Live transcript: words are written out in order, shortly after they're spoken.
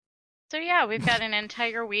So yeah, we've got an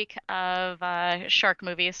entire week of shark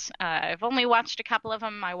movies. I've only watched a couple of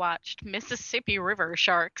them. I watched Mississippi River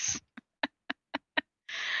Sharks.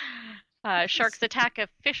 Sharks attack a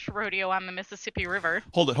fish rodeo on the Mississippi River.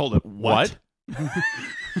 Hold it. What?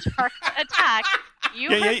 Sharks attack.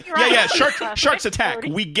 Yeah. Sharks attack.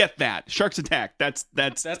 Rodeo. We get that. Sharks attack. That's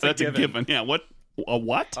a given. Yeah. What? A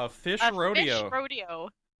what? A fish a rodeo. Fish rodeo.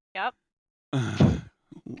 Yep.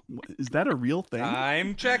 Is that a real thing?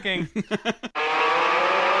 I'm checking. Welcome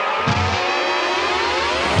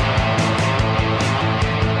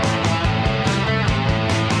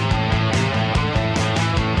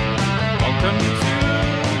to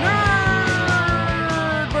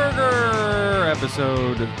Nerd Burger,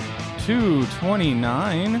 episode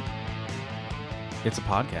 229. It's a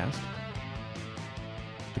podcast.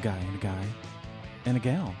 The guy and a guy and a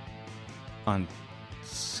gal on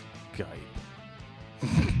Skype.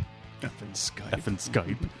 Effing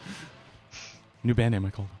Skype. New band name, I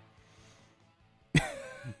called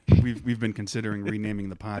We've been considering renaming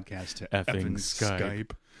the podcast to Effing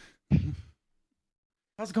Skype.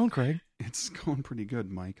 How's it going, Craig? It's going pretty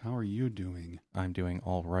good, Mike. How are you doing? I'm doing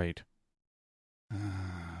all right.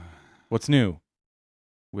 What's new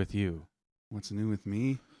with you? What's new with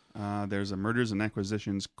me? There's a Murders and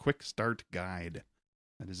Acquisitions Quick Start Guide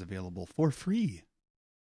that is available for free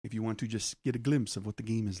if you want to just get a glimpse of what the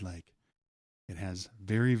game is like. It has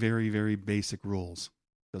very, very, very basic rules.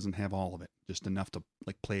 Doesn't have all of it, just enough to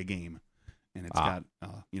play a game. And it's got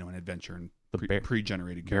an adventure and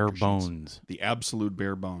pre-generated bare character bones. Sheets. The absolute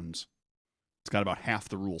bare bones. It's got about half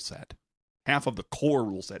the rule set. Half of the core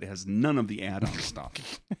rule set. It has none of the add-on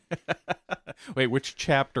stuff. Wait, which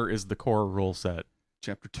chapter is the core rule set?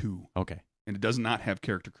 Chapter 2. Okay. And it does not have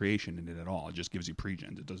character creation in it at all. It just gives you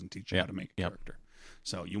pre-gens. It doesn't teach you how to make a character.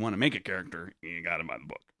 So you want to make a character, you got to buy the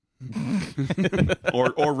book.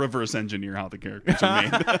 or reverse engineer how the characters are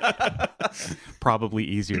made. Probably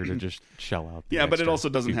easier to just shell out. But it also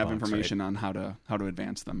doesn't have information on how to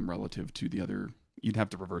advance them relative to the other. You'd have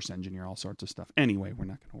to reverse engineer all sorts of stuff. Anyway, we're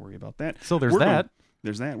not going to worry about that. So there's that.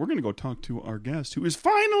 There's that. We're going to go talk to our guest, who is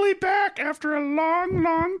finally back after a long,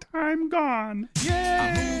 long time gone.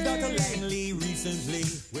 Yay!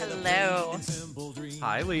 Hello.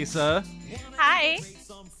 Hi, Lisa. Hi.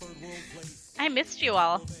 I missed you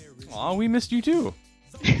all. Aw, we missed you too.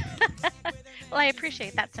 Well, I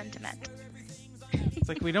appreciate that sentiment. It's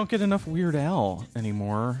like we don't get enough Weird Al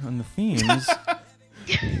anymore on the themes.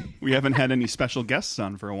 We haven't had any special guests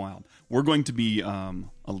on for a while. We're going to be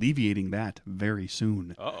alleviating that very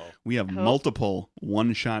soon. Uh-oh. We have multiple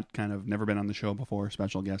one-shot, kind of never been on the show before,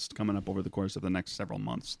 special guests coming up over the course of the next several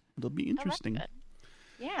months. It'll be interesting. Oh,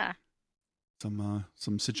 yeah.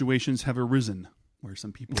 Some situations have arisen where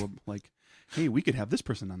some people are like, hey, we could have this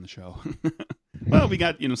person on the show. Well, we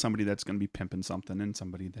got somebody that's going to be pimping something, and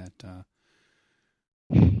somebody that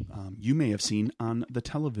you may have seen on the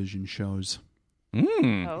television shows.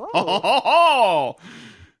 Oh.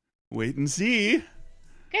 Wait and see. You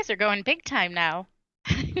guys are going big time now.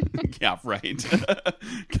 Yeah, right.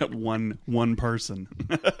 Got one person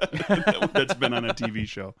that's been on a TV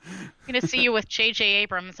show. I'm going to see you with J.J.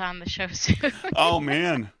 Abrams on the show soon. Oh,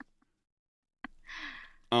 man.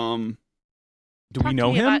 Do we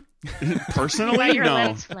know him? Personally? Your No.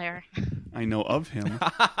 lens flare. I know of him.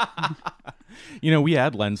 We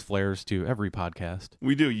add lens flares to every podcast.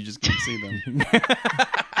 We do. You just can't see them.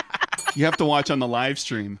 You have to watch on the live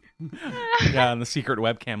stream. Yeah, on the secret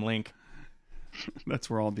webcam link. That's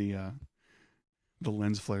where all the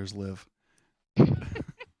lens flares live.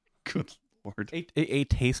 Good Lord. A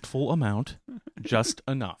tasteful amount, just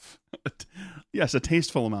enough. Yes, a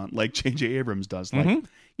tasteful amount, like J.J. Abrams does. Like,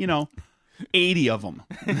 80 of them.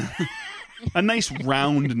 A nice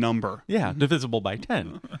round number. Yeah, divisible by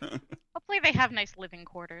 10. Hopefully they have nice living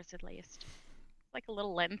quarters at least. Like a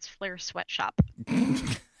little lens flare sweatshop.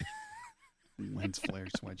 Lens flare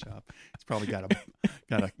sweatshop. He's probably got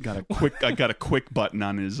a quick button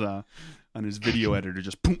on his video editor.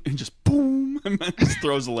 Just boom, and just boom, just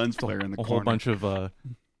throws a lens flare in the corner. A whole bunch of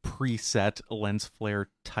preset lens flare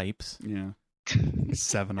types. Yeah,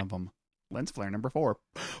 7 of them. Lens flare number 4.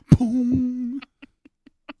 Boom.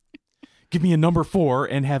 Give me a number 4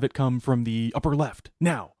 and have it come from the upper left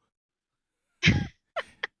now.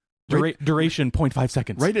 Duration 0.5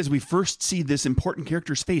 seconds. Right as we first see this important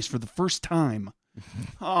character's face for the first time.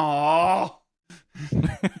 Aww.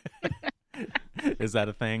 Is that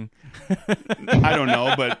a thing? I don't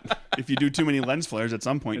know, but if you do too many lens flares, at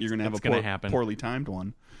some point you're going to have a poorly timed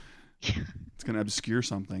one. It's going to obscure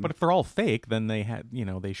something. But if they're all fake, then they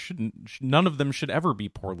shouldn't. None of them should ever be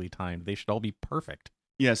poorly timed. They should all be perfect.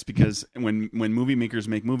 Yes, because when movie makers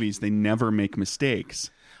make movies, they never make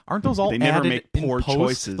mistakes. Aren't those all They never added make in poor post?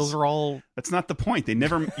 choices. Those are all. That's not the point.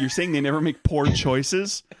 You're saying they never make poor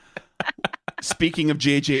choices? Speaking of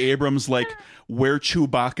J.J. Abrams, like where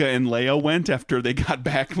Chewbacca and Leia went after they got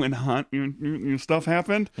back when stuff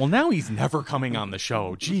happened. Well, now he's never coming on the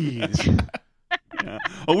show. Jeez. Yeah.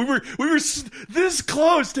 Oh, we were this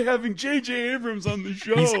close to having J.J. Abrams on the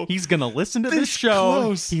show. He's gonna listen to this show.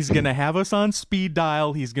 Close. He's gonna have us on speed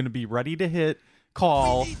dial. He's gonna be ready to hit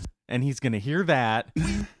call, and he's gonna hear that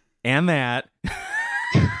and that.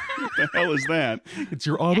 What the hell is that? It's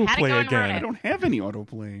your had it autoplay going again. right. I don't have any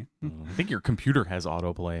autoplay. I think your computer has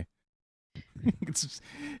autoplay.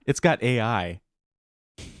 It's got AI.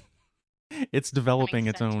 It's developing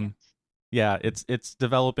its own. Yeah, it's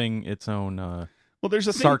developing its own Well, there's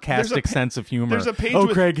a thing, sarcastic there's a, sense of humor. there's a page Oh,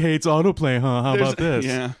 with- Craig hates autoplay, huh? How there's- about this?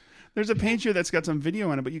 Yeah, there's a page here that's got some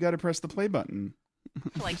video on it, but you got to press the play button.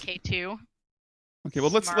 Like K2. Okay,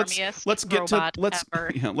 well let's Smarmiest get to robot let's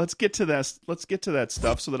ever. yeah, let's get to that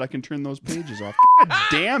stuff so that I can turn those pages off. God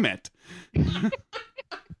damn it!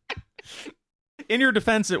 In your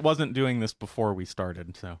defense, it wasn't doing this before we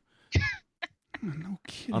started, so No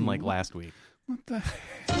kidding. unlike last week What the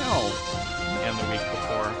hell? and the week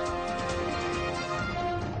before.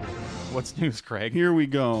 What's news, Craig? Here we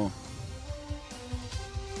go.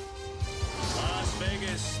 Las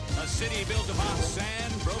Vegas, a city built upon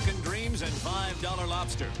sand, broken dreams, and $5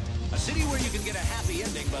 lobster. A city where you can get a happy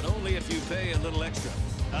ending, but only if you pay a little extra.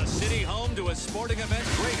 A city home to a sporting event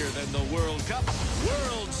greater than the World Cup,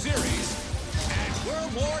 World Series, and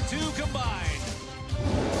World War II combined.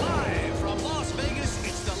 Live from Las Vegas,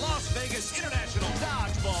 it's the Las Vegas International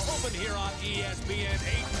Dodgeball Open here on ESPN 8,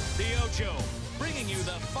 The Ocho, bringing you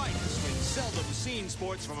the finest in seldom seen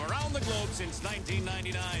sports from around the globe since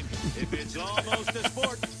 1999. If it's almost a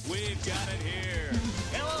sport, we've got it here.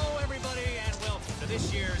 Hello, everybody, and welcome to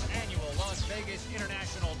this year's annual Las Vegas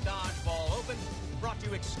International Dodgeball Open, brought to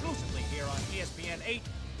you exclusively here on ESPN 8,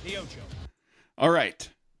 The Ocho. All right,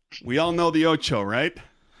 we all know the Ocho, right?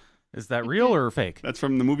 Is that real or fake? That's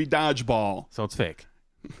from the movie Dodgeball. So it's fake.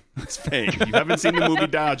 It's fake. You haven't seen the movie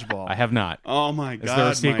Dodgeball. I have not. Oh my god! Is there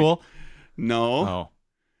a sequel? No. Oh.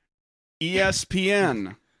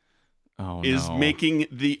 ESPN Oh, is no. making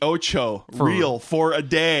the Ocho For- real for a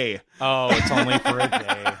day. Oh, it's only for a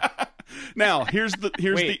day. Now, here's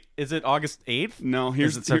Wait, is it August 8th? no, Is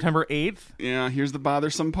here's it September 8th? Yeah, here's the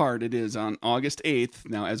bothersome part. It is on August 8th.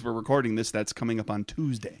 Now, as we're recording this, that's coming up on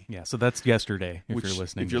Tuesday. Yeah, so that's yesterday. If Which, you're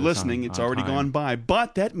listening, if you're to this listening, on- it's on already time. gone by.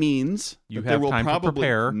 But that means You that there have will time to probably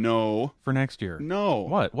prepare. no, for next year. no.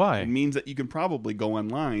 What? Why? It means that you can probably go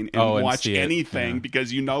online and Oh, and watch see it, anything yeah.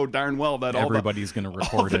 because you know darn well that Everybody's going to all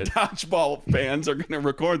record the it. dodgeball fans are going to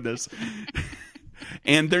record this.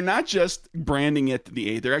 And they're not just branding it the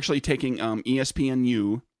 8th. They're actually taking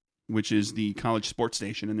ESPNU, which is the college sports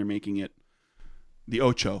station, and they're making it the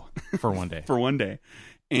Ocho For one day. for one day.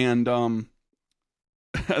 And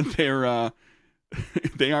they're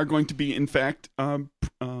they are going to be, in fact,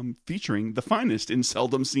 featuring the finest in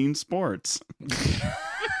seldom seen sports.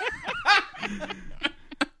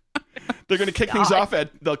 They're going to kick things off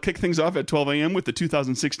they'll kick things off at 12 a.m. with the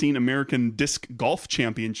 2016 American Disc Golf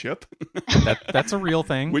Championship, That's a real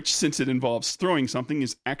thing. which, since it involves throwing something,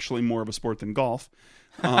 is actually more of a sport than golf.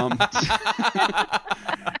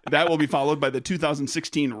 That will be followed by the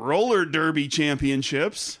 2016 Roller Derby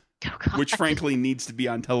Championships, Oh, God. which frankly needs to be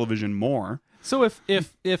on television more. So if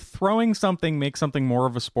throwing something makes something more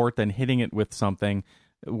of a sport than hitting it with something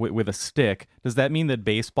with a stick, does that mean that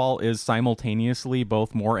baseball is simultaneously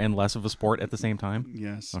both more and less of a sport at the same time?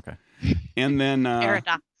 Yes. Okay. And then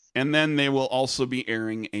Paradox. and then they will also be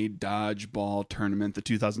airing a dodgeball tournament, the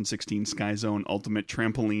 2016 Sky Zone Ultimate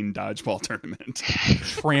Trampoline Dodgeball Tournament.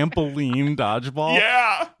 Trampoline dodgeball?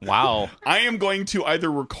 Yeah. Wow. I am going to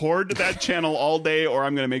either record that channel all day, or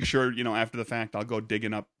I'm going to make sure, after the fact, I'll go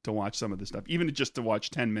digging up to watch some of this stuff, even just to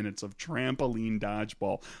watch 10 minutes of trampoline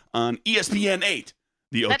dodgeball on ESPN 8.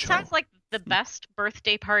 The Ocho. That sounds like the best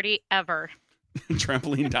birthday party ever.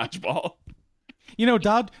 Trampoline dodgeball.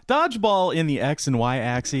 Dodgeball in the X and Y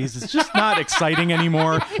axes is just not exciting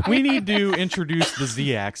anymore. We need to introduce the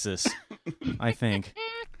Z axis, I think.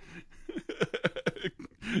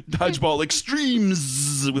 Dodgeball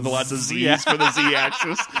extremes with lots of Z's for the Z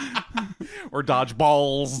axis. Or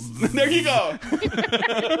dodgeballs. There you go.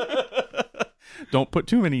 Don't put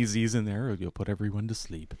too many Z's in there or you'll put everyone to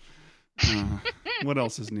sleep. What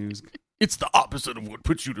else is news? It's the opposite of what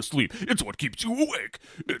puts you to sleep. It's what keeps you awake.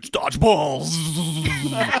 It's dodgeballs.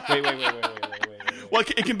 wait. Well,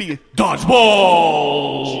 it can be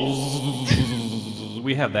Dodgeballs.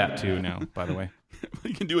 We have that too now, by the way.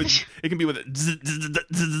 You can do it. It can be with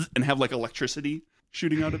it and have like electricity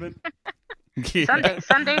shooting out of it.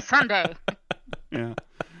 Sunday. Yeah.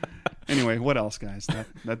 Anyway, what else, guys?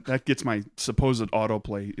 That gets my supposed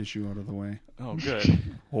autoplay issue out of the way. Oh,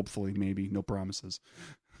 good. Hopefully, maybe. No promises.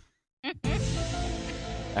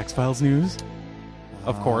 X-Files news,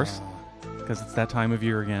 of course, because it's that time of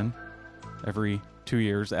year again. Every 2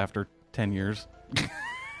 years after 10 years.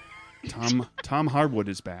 Tom Harwood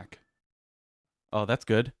is back. Oh, that's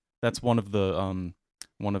good. That's one of the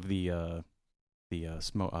what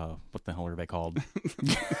the hell are they called?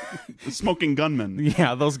 The smoking gunman.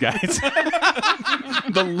 Yeah, those guys.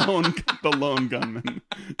 the lone gunman.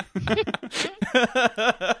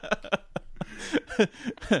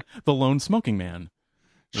 The lone smoking man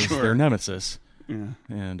is their nemesis. Yeah.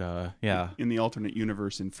 And yeah. In the alternate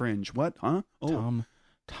universe in Fringe. What? Huh? Oh.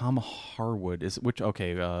 Tom Harwood is which?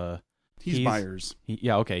 Okay. He's Byers.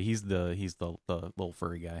 Okay. He's the little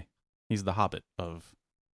furry guy. He's the Hobbit of.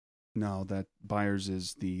 No, that Byers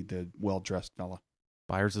is the well-dressed fella.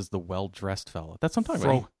 Byers is the well-dressed fella. That's what I'm talking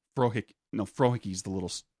about. Frohicke's the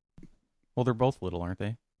little. Well, they're both little, aren't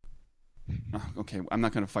they? Okay, I'm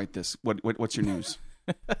not going to fight this. What's your news?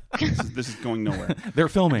 this is going nowhere. They're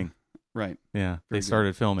filming. Right. Yeah, they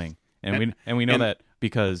started filming, and we know that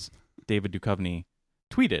because David Duchovny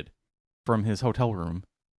tweeted from his hotel room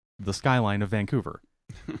the skyline of Vancouver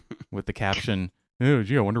with the caption, "Oh,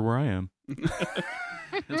 gee, I wonder where I am."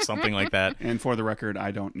 Or something like that. And for the record,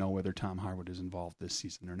 I don't know whether Tom Harwood is involved this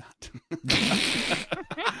season or not.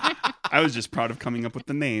 I was just proud of coming up with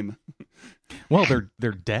the name. Well,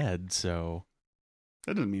 they're dead, so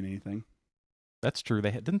that doesn't mean anything. That's true.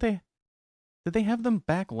 Did they have them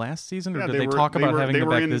back last season, or yeah, did they talk about having them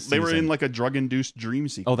back this season? They were in like a drug-induced dream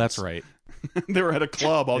sequence. Oh, that's right. They were at a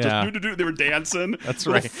club. They were dancing. That's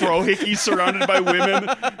right. Frohickey surrounded by women.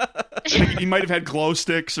 He might have had glow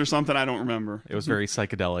sticks or something. I don't remember. It was very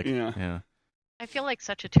psychedelic. Yeah. I feel like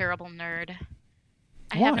such a terrible nerd.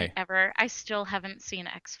 Why? I still haven't seen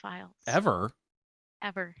X-Files. Ever?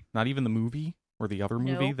 Not even the movie or the other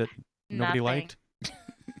movie that nobody liked?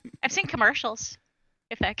 I've seen commercials,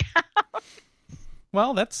 if that counts.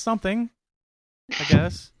 Well, that's something, I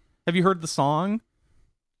guess. Have you heard the song?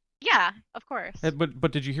 Yeah, of course.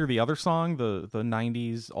 But did you hear the other song, the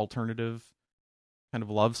 90s alternative kind of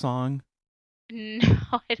love song?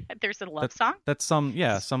 No, there's a love song? That's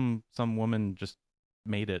some woman just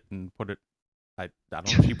made it and put it. I don't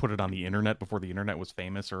know if she put it on the internet before the internet was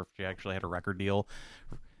famous or if she actually had a record deal.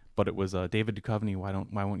 But it was David Duchovny, why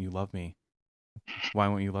won't you love me? Why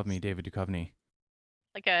won't you love me, David Duchovny?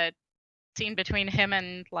 Like a scene between him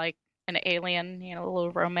and like an alien, a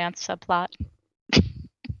little romance subplot.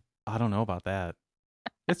 I don't know about that.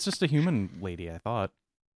 It's just a human lady, I thought.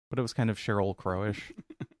 But it was kind of Sheryl Crow-ish.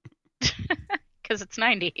 Because it's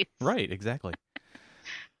 90s. Right, exactly.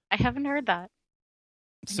 I haven't heard that.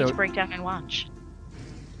 I need to break down and watch.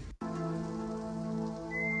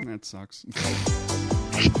 That sucks.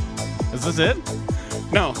 Is this it?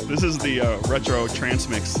 No, this is the retro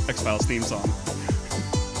Transmix X-Files theme song.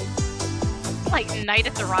 Like Night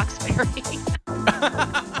at the Roxbury.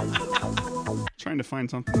 Trying to find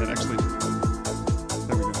something that actually...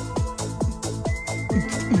 There we go.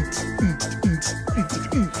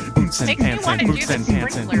 Makes me want to do the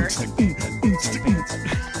sprinkler.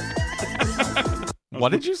 What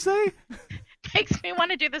did you say? Makes me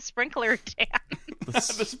want to do the sprinkler dance.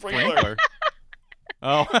 The sprinkler.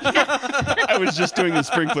 Oh. I was just doing the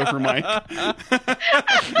sprinkler for Mike. I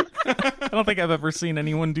don't think I've ever seen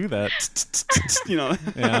anyone do that.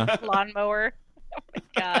 Yeah. Lawnmower. Oh my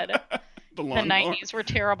god. The 90s were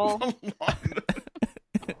terrible.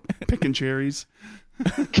 Picking cherries.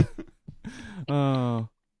 Oh.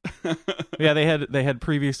 Yeah, they had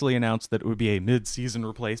previously announced that it would be a mid-season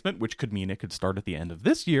replacement, which could mean it could start at the end of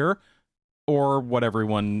this year, or what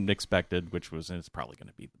everyone expected, which was it's probably going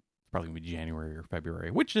to be January or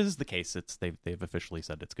February, which is the case. They've officially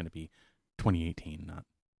said it's going to be 2018,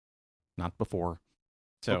 not before.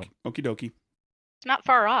 So okie dokie. Not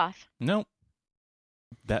far off. No.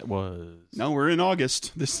 That was No, we're in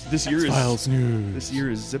August. This year X-Files news. This year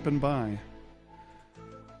is zipping by.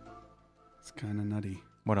 It's kind of nutty.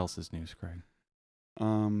 What else is news, Craig? Do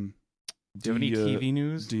you have any TV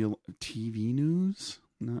news? TV news?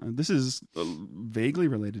 No, this is vaguely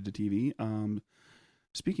related to TV.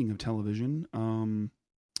 Speaking of television,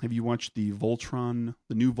 have you watched the new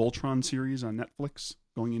Voltron series on Netflix,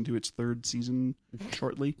 going into its third season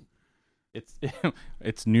shortly?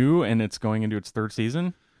 It's new and it's going into its third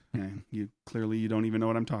season. Yeah, you don't even know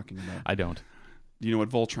what I'm talking about. I don't. Do you know what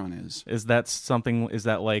Voltron is? Is that something? Is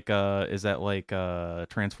that like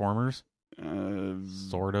Transformers?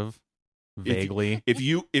 Sort of. Vaguely.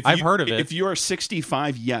 I've heard of it. If you are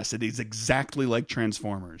 65, yes, it is exactly like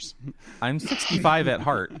Transformers. I'm 65 at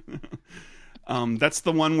heart. That's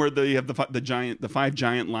the one where you have the 5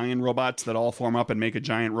 giant lion robots that all form up and make a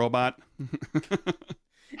giant robot.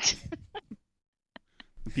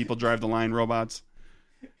 The people drive the lion robots.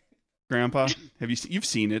 Grandpa, you've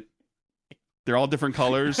seen it? They're all different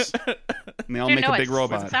colors, and they all make a big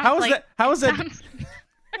robot. How is that?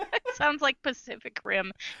 It sounds like Pacific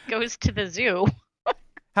Rim goes to the zoo.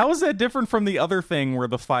 How is that different from the other thing where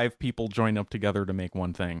the 5 people join up together to make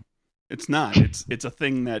one thing? It's not. It's a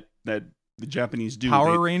thing that the Japanese do.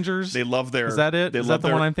 Power Rangers? They love their... Is that it? Is that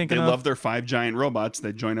the one I'm thinking of? They love their 5 giant robots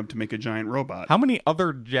that join up to make a giant robot. How many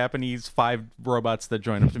other Japanese 5 robots that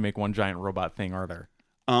join up to make one giant robot thing are there?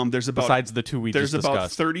 Besides the 2 we just discussed. There's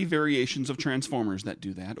about 30 variations of Transformers that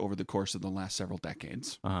do that over the course of the last several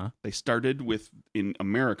decades. They started with, in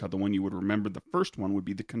America, the one you would remember, the first one would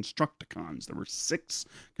be the Constructicons. There were 6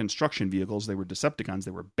 construction vehicles. They were Decepticons.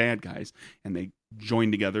 They were bad guys, and they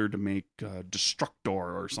joined together to make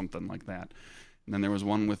Destructor or something like that. And then there was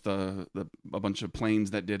one with a bunch of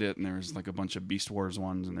planes that did it, and there was like a bunch of Beast Wars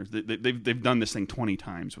ones, and they've done this thing 20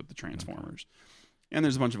 times with the Transformers. Okay. And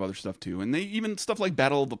there's a bunch of other stuff too. And they even stuff like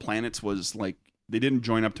Battle of the Planets was like, they didn't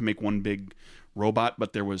join up to make one big robot,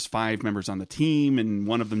 but there was 5 members on the team, and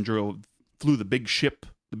one of them flew the big ship,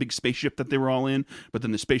 the big spaceship that they were all in, but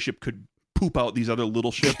then the spaceship could poop out these other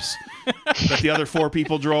little ships that the other 4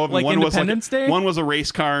 people drove. Like and Independence Day? One was a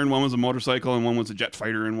race car, and one was a motorcycle, and one was a jet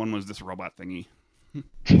fighter, and one was this robot thingy.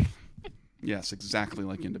 Yes, exactly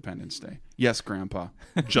like Independence Day. Yes, Grandpa.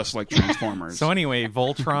 Just like Transformers. So anyway,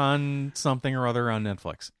 Voltron something or other on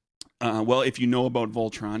Netflix. Well, if you know about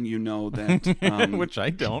Voltron, you know that... Which I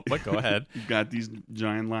don't, but go ahead. You've got these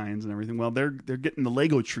giant lions and everything. Well, they're getting the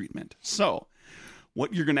Lego treatment. So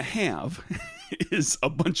what you're going to have is a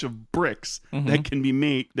bunch of bricks that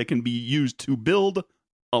can be used to build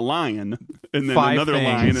a lion, and then 5 another things.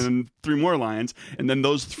 lion, and then 3 more lions, and then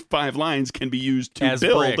those 5 lions can be used to As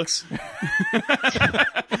build bricks.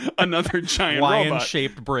 another giant Lion robot.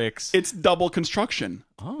 shaped bricks. It's double construction.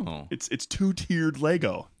 Oh. It's 2-tiered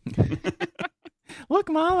Lego. Look,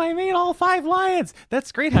 Mom, I made all 5 lions.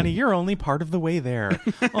 That's great, honey. You're only part of the way there.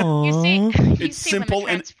 You see It's when simple the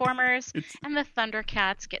and- Transformers and the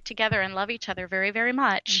Thundercats get together and love each other very, very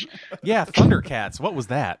much. Yeah, Thundercats. What was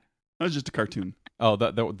that? That was just a cartoon. Oh,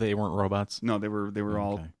 they weren't robots? No, they were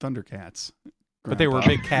all Okay. Thundercats. But they were Grandpa.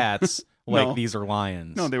 big cats, like No. these are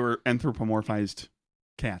lions. No, they were anthropomorphized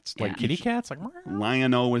cats. like kitty cats? Like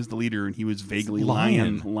Lion-O was the leader, and he was vaguely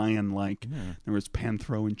Lion. lion-like. Yeah. There was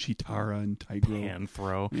Panthro and Chitara and Tigro.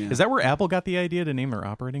 Panthro. Yeah. Is that where Apple got the idea to name their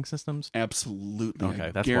operating systems? Absolutely. Okay,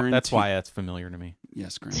 I that's why guarantee- it's familiar to me.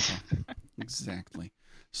 Yes, Grandpa. Exactly.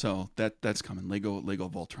 So that's coming. Lego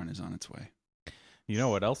Voltron is on its way. You know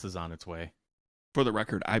what else is on its way? For the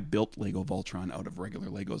record, I built Lego Voltron out of regular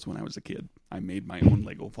Legos when I was a kid. I made my own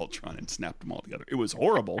Lego Voltron and snapped them all together. It was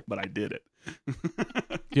horrible, but I did it. Do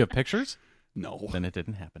you have pictures? No. Then it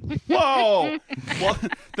didn't happen. Whoa! Well,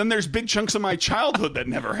 then there's big chunks of my childhood that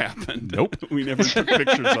never happened. Nope. We never took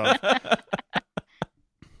pictures of.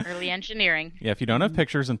 Early engineering. Yeah, if you don't have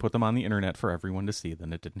pictures and put them on the internet for everyone to see,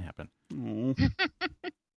 then it didn't happen. Oh.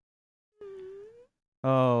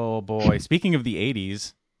 Oh, boy. Speaking of the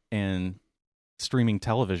 80s and streaming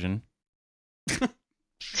television,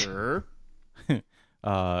 Sure.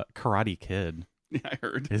 Karate Kid Yeah, I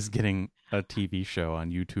heard. is getting a TV show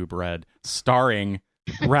on YouTube Red starring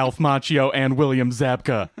Ralph Macchio and William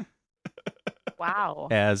Zabka Wow.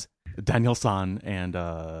 as Daniel San and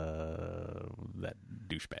that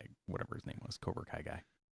douchebag, whatever his name was, Cobra Kai guy.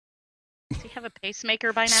 Does he have a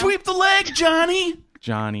pacemaker by now? Sweep the leg, Johnny!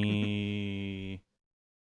 Johnny...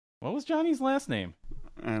 What was Johnny's last name?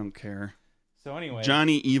 I don't care. So anyway...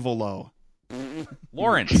 Johnny Evilo.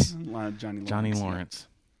 Lawrence. Johnny Lawrence. Lawrence.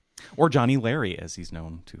 Or Johnny Larry, as he's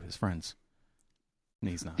known to his friends.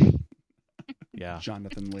 And he's not. Yeah.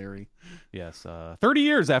 Jonathan Larry. Yes. 30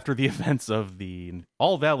 years after the events of the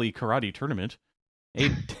All Valley Karate Tournament,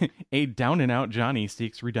 a down-and-out Johnny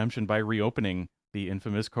seeks redemption by reopening the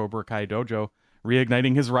infamous Cobra Kai dojo,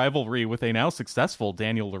 reigniting his rivalry with a now successful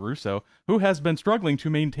Daniel LaRusso, who has been struggling to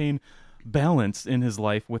maintain balance in his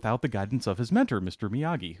life without the guidance of his mentor, Mr.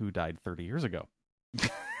 Miyagi, who died 30 years ago.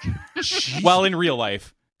 Well, in real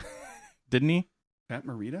life. Didn't he? Pat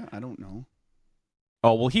Morita? I don't know.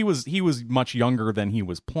 Oh, well, he was much younger than he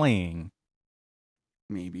was playing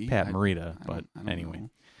Maybe. Pat I- Morita, I but don't anyway. know.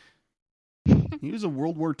 He was a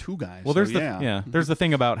World War II guy. Well, so there's yeah. there's the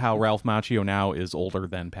thing about how Ralph Macchio now is older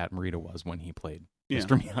than Pat Morita was when he played Yeah.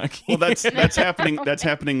 Mr. Miyagi. Well, that's happening. That's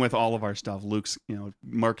happening with all of our stuff. Luke's,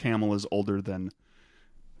 Mark Hamill is older than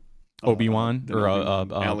Obi-Wan or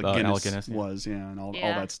Alec Alec Guinness Guinness was, and all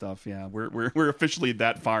Yeah. that stuff. Yeah, we're officially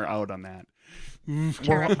that far out on that.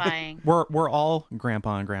 Terrifying. We're all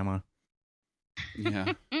grandpa and grandma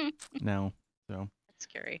Yeah. now. So That's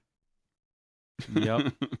scary.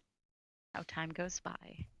 yep. How time goes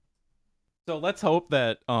by. So let's hope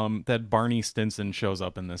that that Barney Stinson shows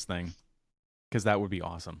up in this thing, because that would be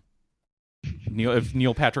awesome. If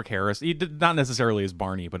Neil Patrick Harris, he did not necessarily as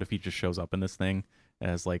Barney, but if he just shows up in this thing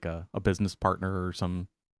as like a business partner or some,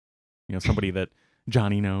 somebody that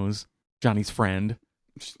Johnny knows, Johnny's friend.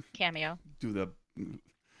 Cameo. Do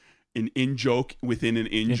an in joke within an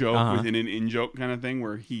in joke within an in joke kind of thing,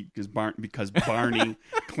 where because Barney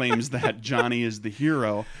claims that Johnny is the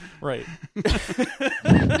hero. Right.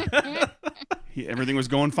 Everything was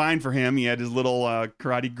going fine for him. He had his little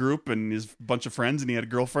karate group and his bunch of friends, and he had a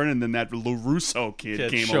girlfriend. And then that LaRusso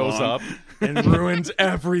kid shows along. up and ruins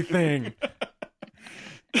everything.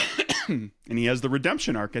 And he has the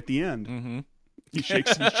redemption arc at the end. Mm-hmm. He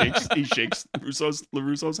shakes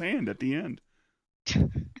LaRusso's hand at the end.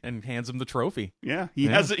 And hands him the trophy. Yeah,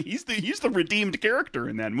 he's the redeemed character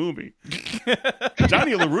in that movie.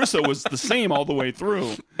 Johnny LaRusso was the same all the way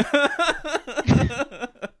through.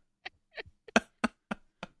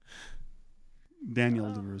 Daniel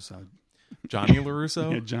LaRusso. Johnny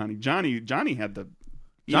LaRusso? Yeah, Johnny had the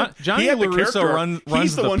Johnny had the LaRusso character. runs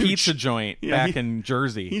He's the one who pizza joint back in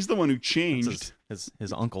Jersey. He's the one who changed.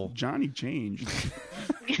 His uncle. Johnny changed.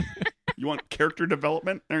 You want character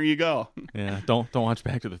development? There you go. Yeah, don't watch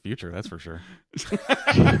Back to the Future, that's for sure.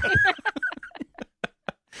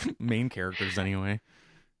 Main characters anyway.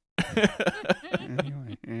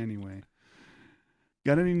 Anyway.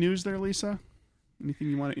 Got any news there, Lisa? Anything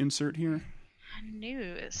you want to insert here?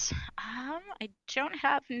 News. I don't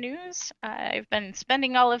have news. I've been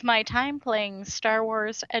spending all of my time playing Star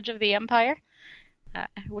Wars Edge of the Empire,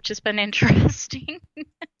 which has been interesting.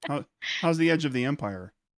 How's the Edge of the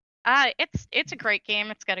Empire? It's a great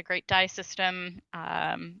game. It's got a great die system.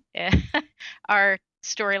 Our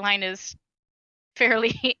storyline is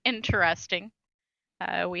fairly interesting.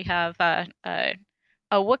 We have a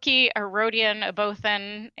Wookiee, a Rodian, a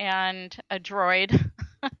Bothan, and a droid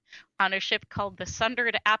on a ship called the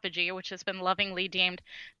Sundered Apogee, which has been lovingly named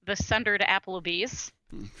the Sundered Applebee's.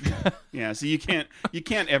 Yeah, so you can't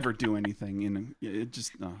ever do anything. It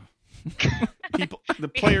just the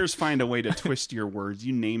players find a way to twist your words.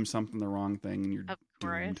 You name something the wrong thing, and you're Of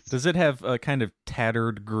course. doomed. Does it have a kind of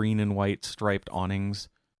tattered green and white striped awnings?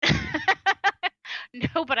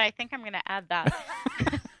 No, but I think I'm going to add that.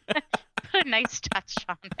 Put a nice touch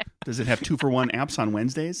on it. Does it have 2-for-1 apps on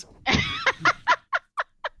Wednesdays?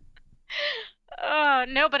 Oh,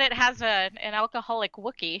 no, but it has an alcoholic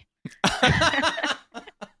Wookiee.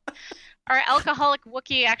 Our alcoholic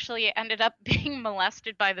Wookiee actually ended up being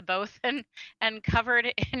molested by the Bothan and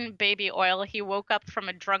covered in baby oil. He woke up from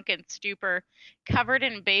a drunken stupor, covered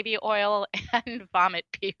in baby oil and vomit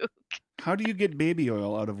puke. How do you get baby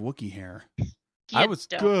oil out of Wookiee hair?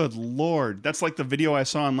 Good Lord. That's like the video I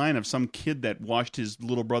saw online of some kid that washed his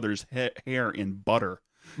little brother's hair in butter.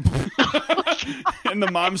 And the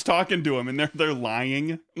mom's talking to him, and they're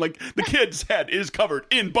lying. Like, the kid's head is covered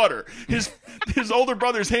in butter. His older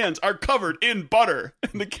brother's hands are covered in butter.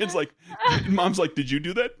 And the kid's like, mom's like, did you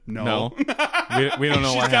do that? No. We don't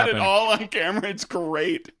know She's what got happened. it all on camera. It's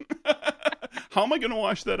great. How am I going to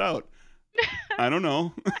wash that out? I don't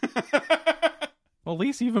know. Well, at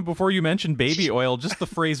least even before you mentioned baby oil, just the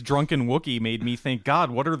phrase "drunken Wookiee" made me think,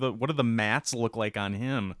 God, what do the mats look like on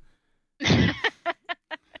him?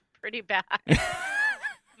 Pretty bad.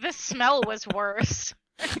 The smell was worse.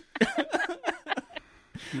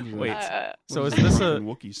 Wait, so What is does this a a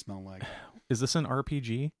Wookiee smell like? is this an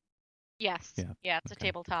RPG? Yes. Yeah. It's a Okay.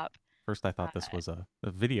 tabletop. First, I thought this was a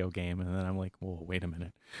video game, and then I'm like, whoa, wait a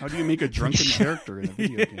minute. How do you make a drunken character in a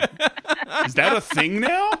video game? Is that a thing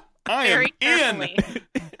now? I am Very carefully.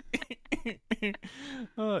 in.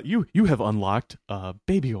 You have unlocked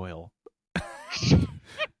baby oil.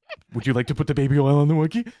 Would you like to put the baby oil on the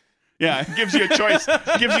Wookiee? Yeah, it gives you a choice.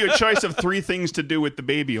 It gives you a choice of 3 things to do with the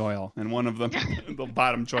baby oil, and one of them, the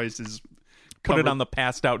bottom choice, is Put it on the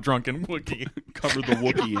passed out drunken Wookiee. cover the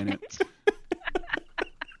Wookiee in it.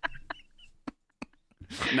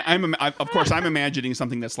 And of course, I'm imagining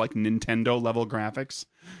something that's like Nintendo level graphics.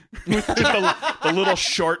 With the little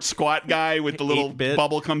short, squat guy with the little 8-bit.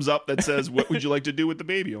 bubble comes up that says, "What would you like to do with the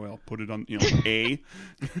baby oil?" Put it on, A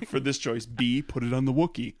for this choice. B, put it on the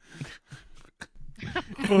Wookiee.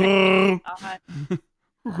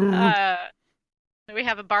 We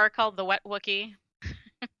have a bar called the Wet Wookiee.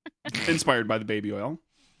 Inspired by the baby oil.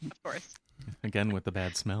 Of course. Again with the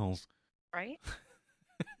bad smells. Right?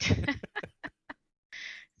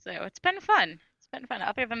 So it's been fun. It's been fun.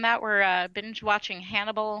 Other than that, we're binge watching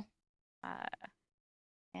Hannibal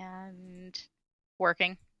and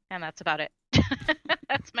working, and that's about it.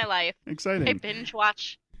 That's my life. I Exciting. binge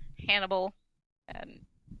watch Hannibal and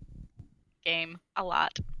game a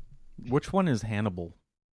lot. Which one is Hannibal?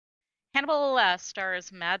 Hannibal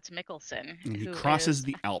stars Mads Mikkelsen. And he who crosses is-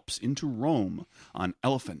 the Alps into Rome on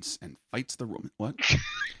elephants and fights the Roman. What?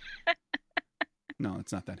 No,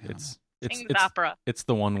 it's not that Hannibal. sings opera. It's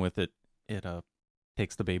the one with it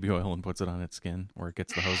takes the baby oil and puts it on its skin, or it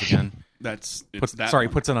gets the hose again. It's puts that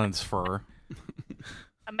it one. on its fur.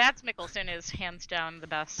 Mads Mikkelsen is hands down the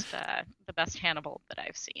best Hannibal that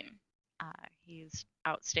I've seen. He's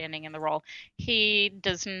outstanding in the role. He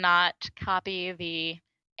does not copy the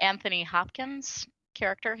Anthony Hopkins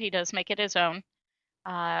character. He does make it his own.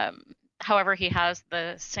 However, he has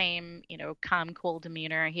the same, calm, cool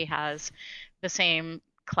demeanor. He has the same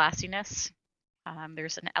classiness.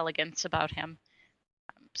 There's an elegance about him.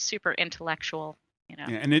 Super intellectual, Yeah,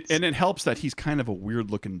 and it helps that he's kind of a weird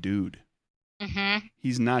looking dude. Mm-hmm.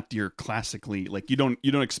 He's not your classically you don't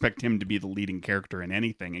expect him to be the leading character in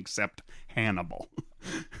anything except Hannibal.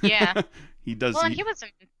 Yeah. He does. Well, and he was in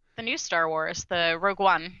the new Star Wars, the Rogue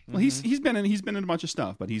One. Well, he's been in a bunch of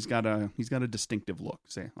stuff, but he's got a distinctive look.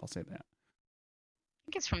 I'll say that. I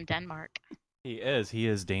think it's from Denmark. He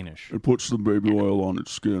is Danish. It puts the baby oil on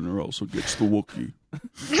its skin, or else it gets the Wookiee.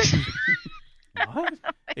 What?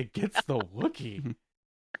 It gets the Wookiee.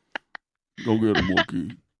 Go get him,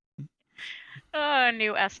 Wookiee. Oh,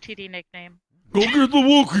 new STD nickname. Go get the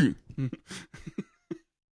Wookiee.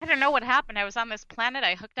 I don't know what happened. I was on this planet,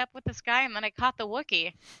 I hooked up with this guy, and then I caught the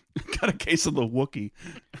Wookiee. Got a case of the Wookiee.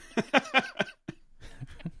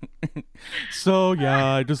 So, yeah,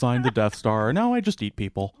 I designed the Death Star. Now I just eat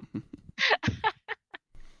people.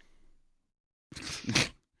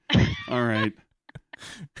 All right.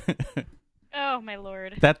 Oh, my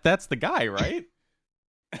lord. That's the guy, right?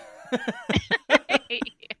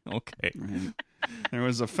 Okay. Right. There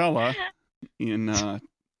was a fella in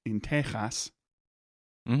Texas,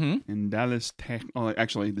 in Dallas, Texas. Oh,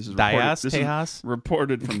 actually, this is Texas.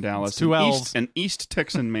 reported from Dallas. It's two L's. An East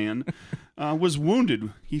Texan man was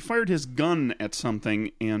wounded. He fired his gun at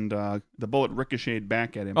something, and the bullet ricocheted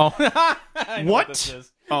back at him. Oh, I know What? this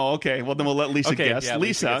is. Oh, okay. Well, then we'll let Lisa Okay, guess. yeah,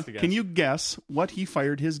 Lisa Lisa, gets to guess. can you guess what he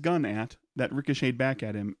fired his gun at that ricocheted back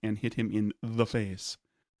at him and hit him in the face?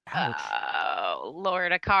 Oh,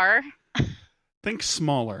 Lord, a car? Think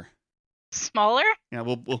smaller. Smaller? Yeah,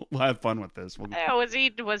 we'll have fun with this. Was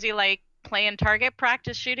he like playing target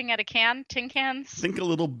practice shooting at a tin cans? Think a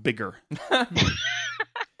little bigger.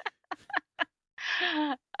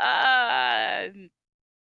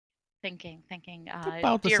 Thinking.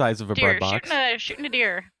 About the Deer- size of a deer, bread box. Shooting a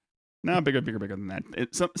deer. No, bigger than that.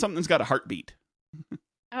 It's something's got a heartbeat.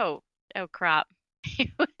 Oh crap.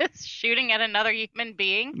 He was shooting at another human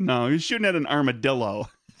being? No, he's shooting at an armadillo.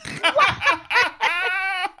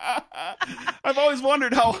 I've always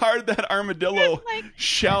wondered how hard that armadillo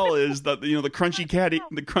shell is. The crunchy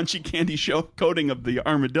candy coating of the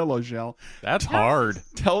armadillo shell. That's hard.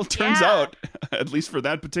 Turns Yeah. out, at least for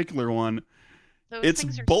that particular one, Those it's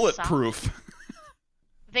things are bulletproof.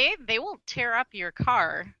 They will tear up your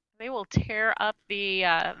car. They will tear up the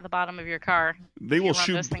bottom of your car. They You will run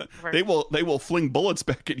shoot. those things over. They will fling bullets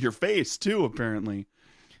back at your face too. Apparently,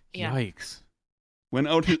 Yeah. Yikes. went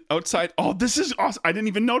outside. Oh, this is awesome! I didn't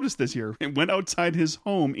even notice this here. It went outside his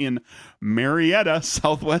home in Marietta,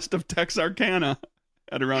 southwest of Texarkana,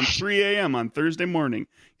 at around 3 a.m. on Thursday morning.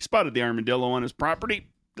 He spotted the armadillo on his property.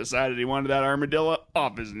 Decided he wanted that armadillo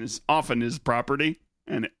off his property,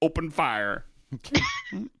 and opened fire.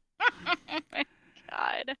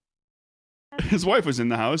 God. His wife was in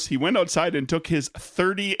the house. He went outside and took his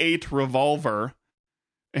 .38 revolver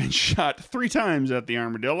and shot 3 times at the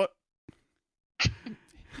armadillo.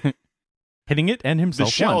 Hitting it and The himself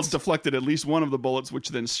shell once. deflected at least one of the bullets, which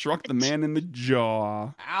then struck the man in the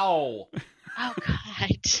jaw. Ow. Oh God.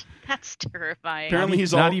 That's terrifying. Apparently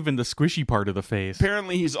he's not all, even the squishy part of the face.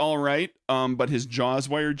 Apparently he's all right, but his jaw's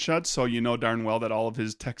wired shut, so you know darn well that all of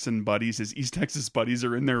his Texan buddies, his East Texas buddies,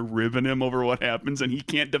 are in there ribbing him over what happens, and he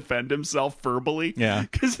can't defend himself verbally. Yeah.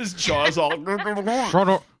 Because his jaw's all... Shut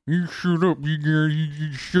up. You shut up.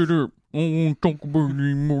 You shut up. I don't want to talk about it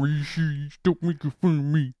anymore. You stop making fun of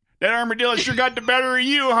me. That armadillo sure got the better of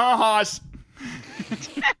you, huh, Hoss?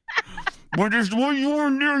 But just what you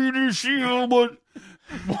weren't there, you didn't see how much...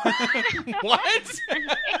 What?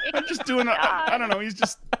 I'm just doing I don't know, he's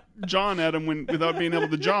just jawing at him without being able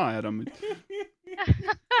to jaw at him.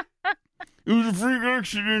 It was a freak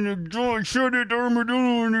accident. A dog shot at the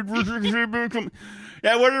armadillo and it was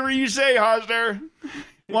Yeah, whatever you say, Hosner.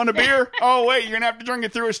 Want a beer? Oh, wait, you're going to have to drink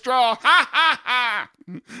it through a straw. Ha, ha, ha.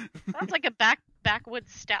 Sounds like a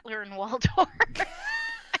backwoods Statler and Waldorf.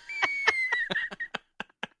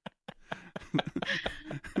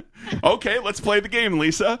 Okay, let's play the game,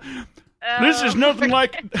 Lisa. This is nothing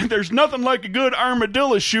like, there's nothing like a good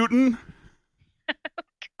armadillo shooting.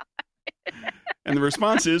 And the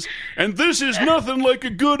response is, and this is nothing like a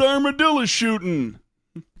good armadillo shooting.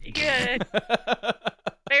 Yeah.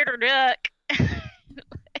 Bear duck.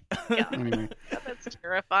 Anyway, That's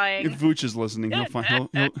terrifying. if Vooch is listening, he'll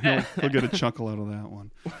get a chuckle out of that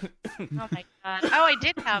one. Oh my god. Oh, I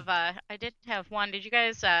did have one. Did you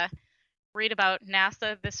guys read about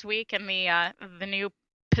NASA this week and the new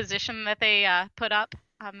position that they put up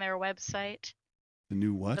on their website? The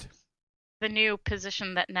new what? The new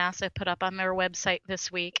position that NASA put up on their website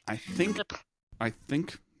this week. I think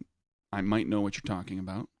I might know what you're talking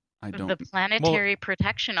about. I don't. The Planetary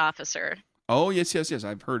Protection Officer. Oh, yes.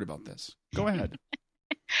 I've heard about this. Go ahead.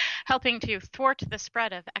 Helping to thwart the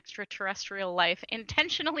spread of extraterrestrial life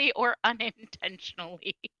intentionally or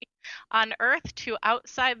unintentionally on Earth to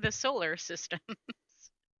outside the solar system,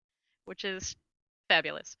 which is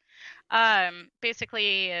fabulous.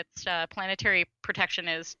 Basically, it's planetary protection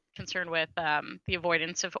is concerned with the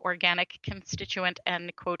avoidance of organic constituent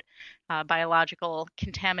and, quote, biological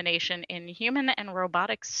contamination in human and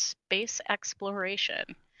robotic space exploration.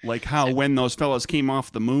 Like how when those fellas came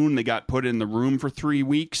off the moon, they got put in the room for 3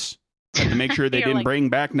 weeks. Had to make sure they didn't bring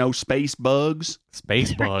back no space bugs.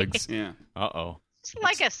 Space bugs. Yeah. Uh-oh. It's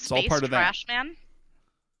like a space part of that. trash man.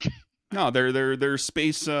 No, they're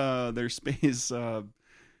space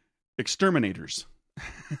exterminators.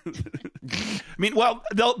 I mean, well,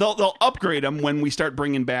 they'll upgrade them when we start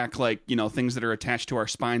bringing back, like, you know, things that are attached to our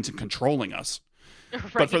spines and controlling us. Right.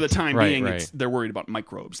 But for the time Right, being, right. they're worried about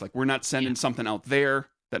microbes. Like, we're not sending something out there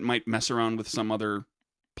that might mess around with some other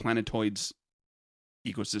planetoid's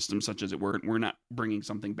ecosystem, such as it were. We're not bringing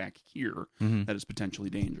something back here Mhm. that is potentially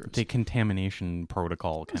dangerous. It's a contamination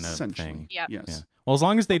protocol kind of Essentially. thing. Yep. Yes. Yeah. Well, as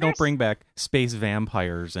long as they don't There's- bring back space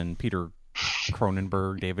vampires and Peter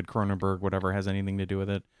Cronenberg, David Cronenberg, whatever has anything to do with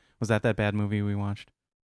it. Was that bad movie we watched?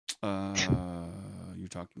 You're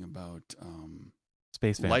talking about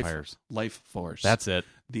Space vampires. Life Force. That's it.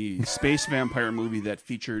 The space vampire movie that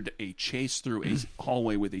featured a chase through a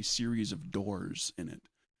hallway with a series of doors in it,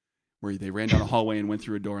 where they ran down a hallway and went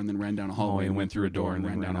through a door, and then ran down a hallway and went through a door, and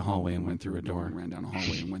ran down a hallway and went through a door, and ran down a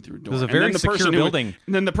hallway and went through a door. It was a And very then the secure person building.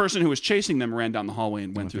 and then the person who was chasing them ran down the hallway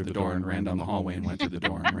and went through the door, and ran down the hallway and went through the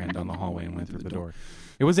door, and ran down the hallway and went through the door.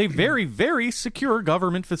 It was a very, very secure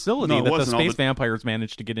government facility No, it that the wasn't. All space the- vampires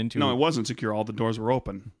managed to get into. No, it wasn't secure. All the doors were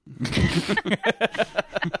open.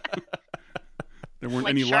 There weren't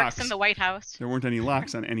Like any sharks locks. in the White House. There weren't any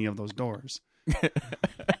locks on any of those doors.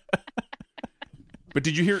 But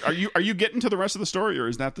did you hear? Are you getting to the rest of the story, or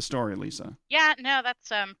is that the story, Lisa? Yeah, no, that's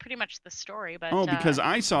pretty much the story. But Oh, because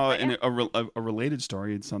I saw but in a related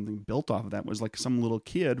story, it's something built off of that. Was like some little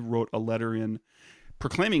kid wrote a letter in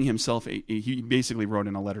proclaiming himself. He basically wrote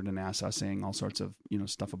in a letter to NASA saying all sorts of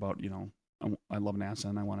stuff about I love NASA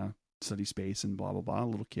and I want to study space and blah blah blah. A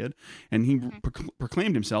little kid, and he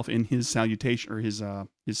proclaimed himself in his salutation or his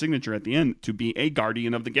signature at the end to be a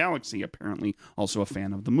guardian of the galaxy. Apparently, also a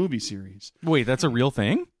fan of the movie series. Wait, that's a real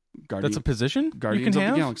thing? Guardian, That's a position Guardians you can of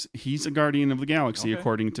have? the Galaxy. He's a guardian of the galaxy, Okay.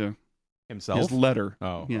 according to Himself? his letter.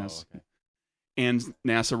 Oh. Yes. Oh, okay. And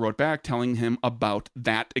NASA wrote back telling him about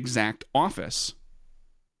that exact office.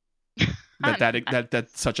 that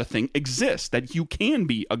such a thing exists, that you can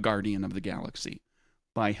be a guardian of the galaxy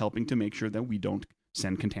by helping to make sure that we don't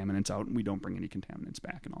send contaminants out and we don't bring any contaminants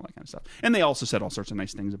back and all that kind of stuff. And they also said all sorts of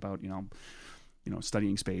nice things about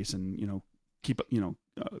studying space and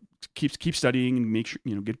keep studying and make sure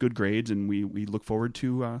get good grades, and we look forward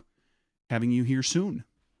to having you here soon.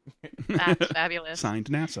 that's fabulous. Signed,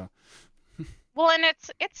 NASA. Well, and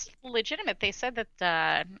it's legitimate. They said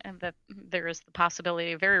that there is the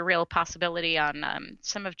possibility, a very real possibility, on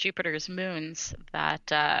some of Jupiter's moons that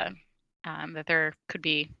that there could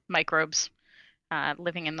be microbes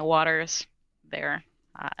living in the waters there.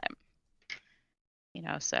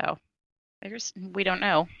 So we don't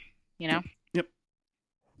know. Yep.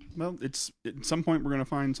 Well, at some point we're going to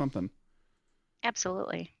find something.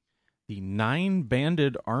 Absolutely. The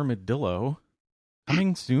 9-banded armadillo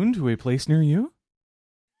coming soon to a place near you?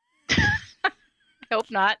 Hope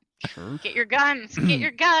not. Sure. Get your guns. Get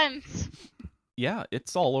your guns. Yeah,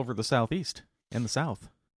 it's all over the southeast and the south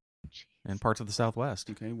and parts of the southwest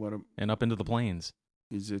Okay. What and up into the plains.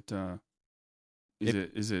 is it?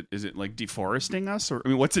 Is it like deforesting us, or I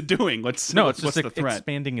mean, what's it doing? It's just the threat?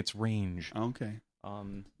 expanding its range. Okay.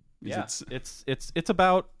 Yeah, it's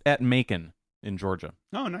about at Macon in Georgia.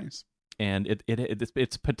 Oh, nice. And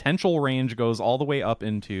its potential range goes all the way up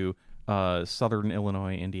into southern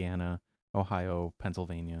Illinois, Indiana, Ohio,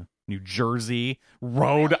 Pennsylvania, New Jersey,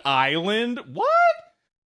 Rhode Island. What?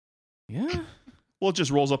 Yeah. Well, it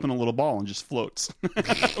just rolls up in a little ball and just floats with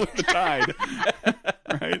the tide,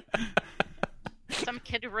 right? Some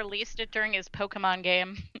kid released it during his Pokemon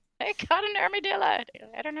game. I caught an armadillo.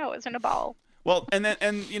 I don't know. It was in a ball. Well, and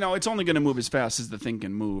it's only going to move as fast as the thing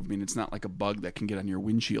can move. I mean, it's not like a bug that can get on your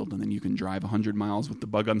windshield and then you can drive 100 miles with the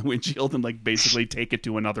bug on the windshield and like basically take it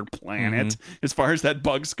to another planet. As far as that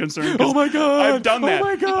bug's concerned. Oh my god! I've done that. Oh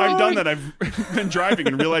my god! I've done that. I've been driving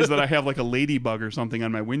and realized that I have like a ladybug or something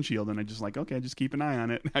on my windshield, and I just like, okay, just keep an eye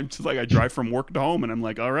on it. I'm just like, I drive from work to home, and I'm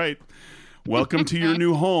like, all right, welcome to your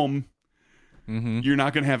new home. You're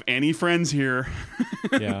not going to have any friends here.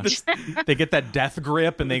 Yeah, they get that death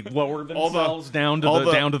grip and they lower themselves down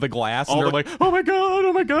to the glass, and they're like, "Oh my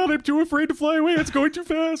god, I'm too afraid to fly away. It's going too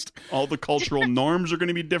fast." All the cultural norms are going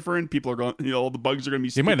to be different. People are going, all the bugs are going to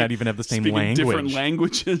be. They might not even have the same language. Different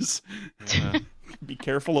languages. Yeah. Be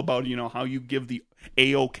careful about how you give the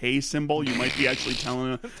A-OK symbol. You might be actually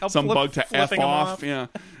telling some bug to F off. Yeah.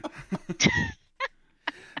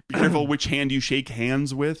 Be careful which hand you shake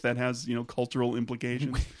hands with. That has, cultural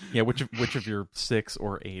implications. Yeah, which of your 6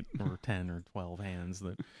 or 8 or 10 or 12 hands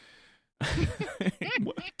that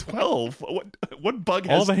 12? What bug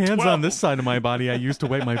has all the hands 12? on this side of my body I used to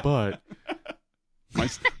wipe my butt.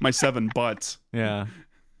 My 7 butts. Yeah.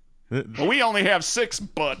 Well, we only have 6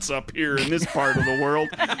 butts up here in this part of the world.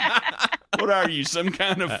 What are you, some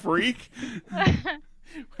kind of freak?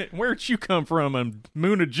 Where'd you come from? A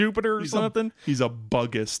moon of Jupiter or something? He's a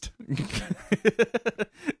buggist.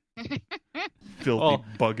 Filthy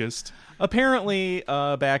buggist. Apparently,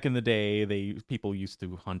 back in the day, people used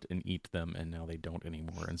to hunt and eat them, and now they don't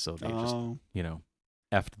anymore. And so they just,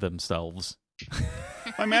 effed themselves.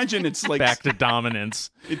 I imagine it's like back to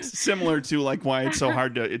dominance. It's similar to like why it's so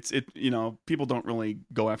hard to people don't really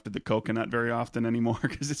go after the coconut very often anymore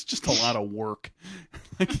because it's just a lot of work.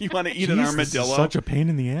 Like you want to eat an armadillo, this is such a pain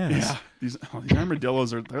in the ass. Yeah, these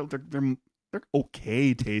armadillos are they're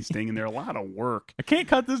okay tasting and they're a lot of work. I can't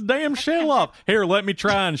cut this damn shell off. Here, let me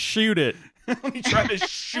try and shoot it. Let me try to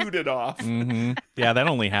shoot it off. Mm-hmm. Yeah, that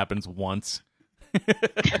only happens once.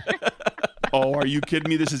 Oh, are you kidding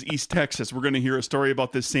me? This is East Texas. We're going to hear a story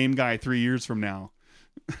about this same guy 3 years from now.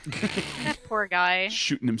 That poor guy.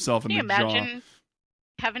 Shooting himself in the jaw. Can you imagine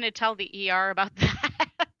having to tell the ER about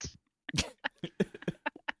that?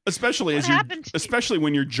 Especially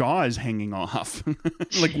when your jaw is hanging off.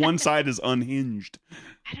 Like one side is unhinged.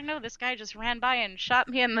 I don't know. This guy just ran by and shot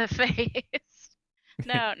me in the face.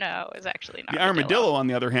 No, it was actually not. The armadillo, on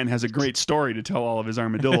the other hand, has a great story to tell all of his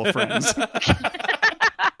armadillo friends.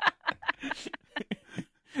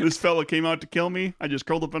 This fella came out to kill me. I just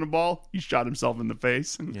curled up in a ball. He shot himself in the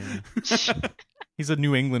face. Yeah. He's a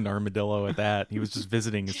New England armadillo at that. He was just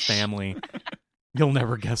visiting his family. You'll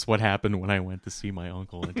never guess what happened when I went to see my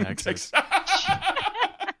uncle in Texas.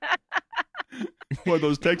 Boy,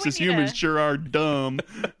 those Texas humans sure are dumb.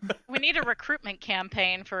 We need a recruitment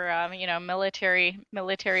campaign for, military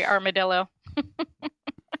armadillo.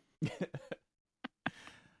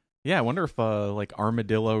 Yeah, I wonder if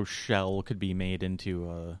armadillo shell could be made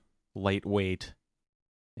into a lightweight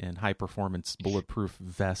and high performance bulletproof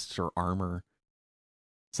vests or armor.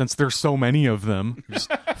 Since there's so many of them,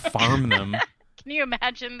 just farm them. Can you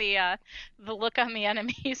imagine the look on the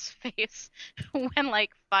enemy's face when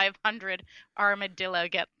 500 armadillo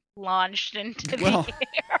get launched into the air?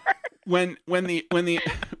 When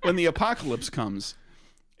the apocalypse comes,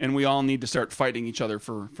 and we all need to start fighting each other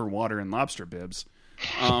for water and lobster bibs.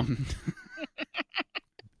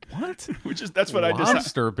 What? That's what I decided.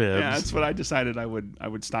 Lobster bibs. Yeah, that's what I decided. I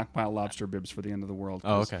would stockpile lobster bibs for the end of the world.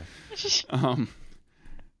 Oh, okay.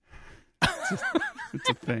 It's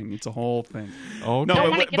a thing. It's a whole thing. Oh,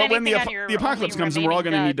 no, but when the apocalypse comes, and we're all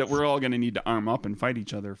going to need to arm up and fight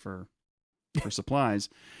each other for supplies.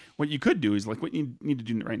 What you could do is what you need to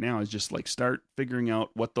do right now is just start figuring out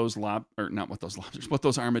what those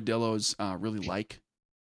armadillos really like.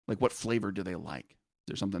 Like what flavor do they like?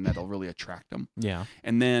 There's something that'll really attract them. Yeah.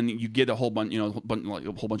 And then you get a whole bunch, a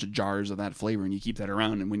whole bunch of jars of that flavor, and you keep that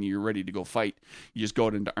around. And when you're ready to go fight, you just go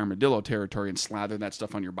out into armadillo territory and slather that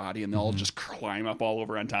stuff on your body, and they'll just climb up all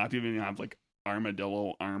over on top of you, and you have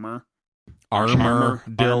armadillo armor.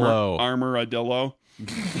 Armoradillo.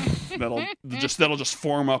 that'll just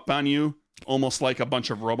form up on you, almost like a bunch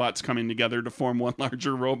of robots coming together to form one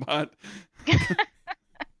larger robot.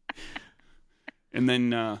 and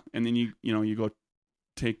then you go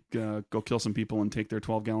go kill some people and take their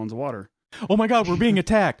 12 gallons of water. Oh my God, we're being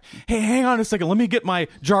attacked. Hey, hang on a second. Let me get my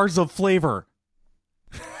jars of flavor.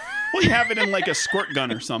 Well, you have it in like a squirt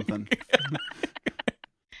gun or something.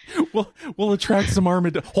 We'll attract some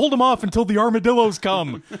armadillos. Hold them off until the armadillos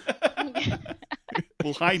come.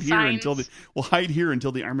 We'll hide here until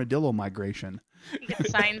the armadillo migration. You get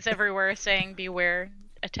signs everywhere saying "Beware,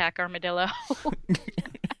 attack armadillo."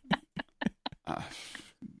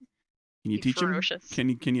 Can you teach ferocious.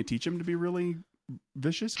 them? Can you teach them to be really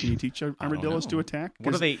vicious? Can you teach armadillos to attack?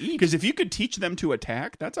 What do they eat? Because if you could teach them to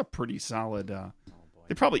attack, that's a pretty solid.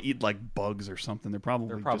 They probably eat like bugs or something. They're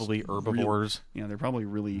probably herbivores. They're probably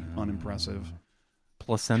really unimpressive.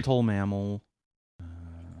 Placental mammal.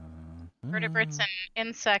 Vertebrates and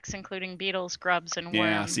insects, including beetles, grubs, and worms.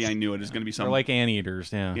 Yeah, see, I knew it. It's going to be something. They're like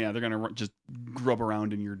anteaters, yeah. Yeah, they're going to just grub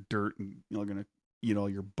around in your dirt and they're going to eat all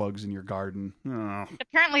your bugs in your garden. Oh,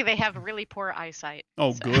 Apparently, they have really poor eyesight.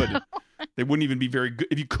 oh so. Good. They wouldn't even be very good.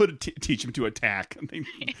 If you could teach them to attack, they're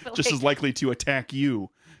just as likely to attack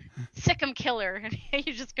you. Sick 'em killer. And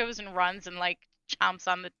he just goes and runs and like chomps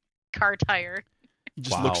on the car tire. He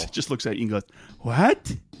just looks at you and goes,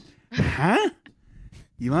 "What? Huh?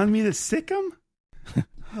 You want me to sick him?"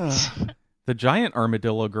 The giant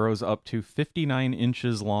armadillo grows up to 59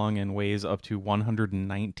 inches long and weighs up to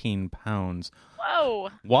 119 pounds. Whoa.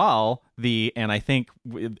 While and I think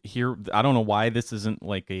here, I don't know why this isn't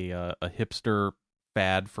like a hipster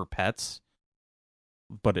fad for pets,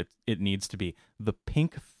 but it needs to be. The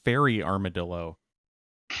pink fairy armadillo,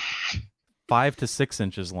 5 to 6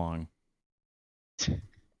 inches long.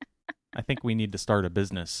 I think we need to start a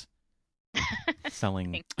business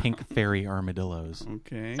selling pink fairy armadillos.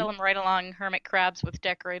 Okay. Sell them right along hermit crabs with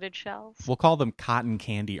decorated shells. We'll call them cotton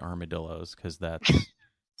candy armadillos because that's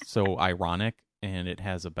so ironic and it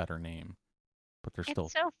has a better name. But they're still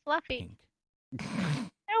It's so fluffy. pink.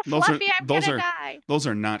 So fluffy, I'm gonna die. Those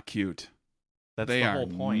are not cute. That's They the are whole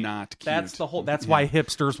point. not cute. That's why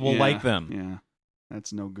hipsters will like them. Yeah,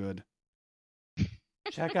 that's no good.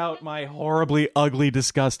 Check out my horribly ugly,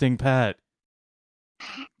 disgusting pet.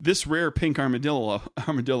 This rare pink armadillo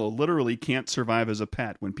literally can't survive as a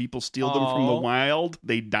pet. When people steal them from the wild,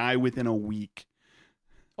 they die within a week.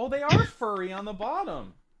 Oh, they are furry on the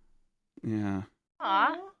bottom. Yeah.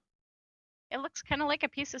 Aw. It looks kind of like a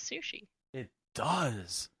piece of sushi. It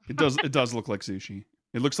does. It does look like sushi.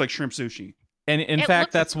 It looks like shrimp sushi. And in It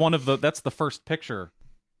fact, looks- that's the first picture.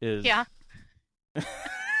 Is Yeah.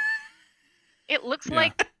 It looks Yeah.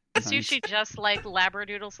 like Nice. sushi, just like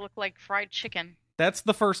labradoodles look like fried chicken. That's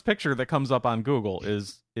the first picture that comes up on Google.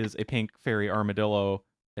 Is a pink fairy armadillo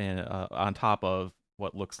and on top of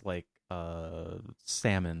what looks like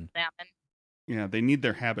salmon. Salmon. Yeah, they need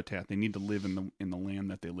their habitat. They need to live in the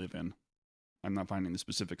land that they live in. I'm not finding the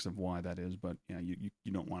specifics of why that is, but yeah, you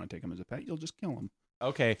don't want to take them as a pet. You'll just kill them.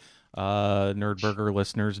 Okay, Nerdburger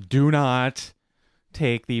listeners, do not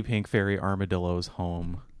take the pink fairy armadillos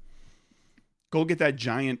home. Go get that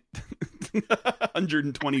giant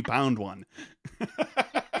 120-pound one.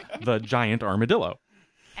 The giant armadillo.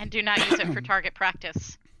 And do not use it for target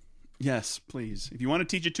practice. Yes, please. If you want to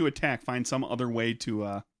teach it to attack, find some other way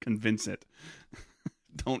to convince it.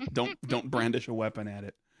 Don't brandish a weapon at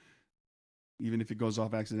it. Even if it goes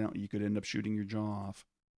off accidentally, you could end up shooting your jaw off.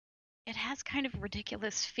 It has kind of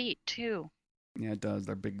ridiculous feet, too. Yeah, it does.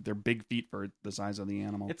 They're big feet for the size of the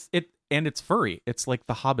animal. It's furry. It's like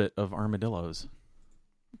the Hobbit of armadillos.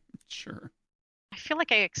 Sure. I feel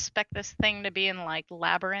like I expect this thing to be in, like,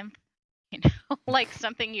 Labyrinth. Like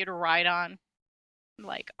something you'd ride on.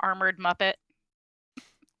 Like Armored Muppet.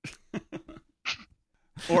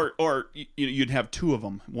 Or you'd have two of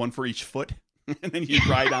them, one for each foot, and then you'd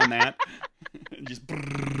ride on that, and just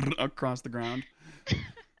across the ground.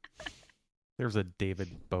 There's a David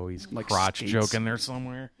Bowie's Like crotch skates. joke in there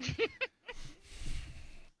somewhere.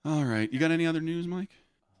 All right. You got any other news, Mike?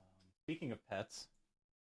 Speaking of pets,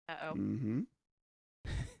 Uh-oh. Mm-hmm.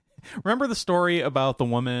 remember the story about the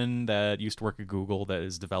woman that used to work at Google that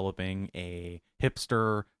is developing a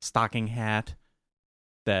hipster stocking hat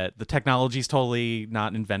that the technology's totally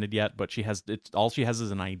not invented yet, but all she has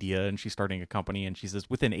is an idea, and she's starting a company, and she says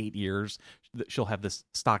within 8 years she'll have this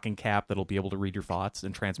stocking cap that'll be able to read your thoughts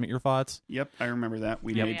and transmit your thoughts. Yep, I remember that.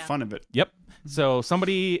 We Yep. made Yeah. fun of it. Yep. So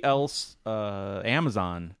somebody else,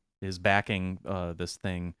 Amazon, is backing this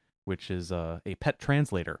thing, which is a pet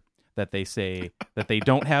translator that they say that they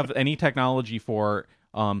don't have any technology for,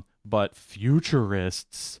 but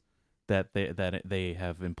futurists that they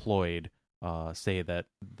have employed say that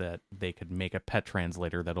they could make a pet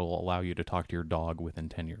translator that'll allow you to talk to your dog within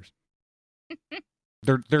 10 years.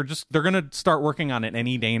 They're gonna start working on it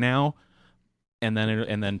any day now, and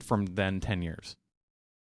then from then 10 years.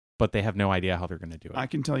 But they have no idea how they're gonna do it. I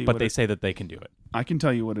can tell you. But they say that they can do it. I can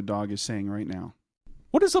tell you what a dog is saying right now.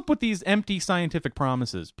 What is up with these empty scientific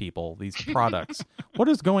promises, people? These products. What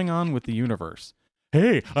is going on with the universe?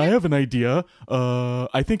 Hey, I have an idea.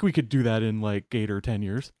 I think we could do that in like 8 or 10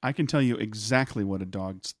 years. I can tell you exactly what a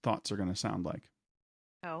dog's thoughts are going to sound like.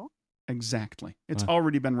 Oh. Exactly. It's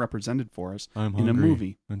already been represented for us I'm in hungry. a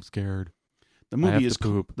movie. I'm scared. The movie is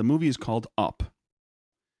poop. The movie is called Up.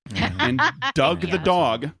 Yeah. And Doug Yeah. the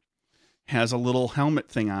dog has a little helmet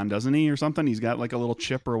thing on, doesn't he, or something? He's got like a little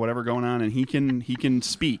chip or whatever going on, and he can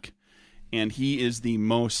speak. And he is the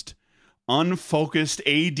most unfocused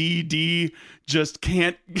ADD, just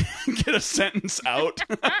can't get a sentence out.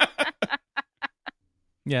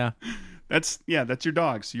 Yeah. That's your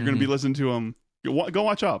dog. So you're going to be listening to him. Go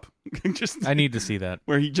watch Up. Just I need to see that.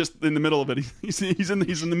 where he just in the middle of it. He's in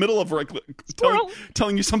the middle of like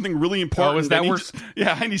telling you something really important. Oh, is that and he worse?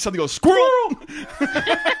 yeah, I need something to go squirrel.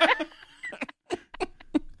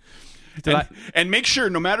 And make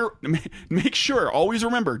sure, always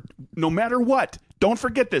remember, no matter what, don't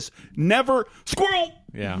forget this, never squirrel.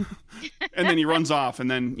 Yeah. And then he runs off, and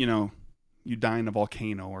then, you die in a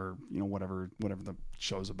volcano or, whatever the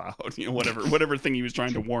show's about, whatever thing he was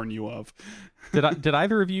trying to warn you of. Did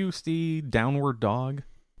either of you see Downward Dog,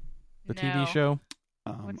 the No. TV show?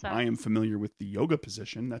 What's that? I am familiar with the yoga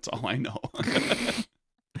position. That's all I know.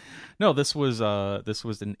 No, this was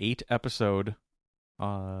an 8-episode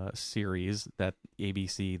series that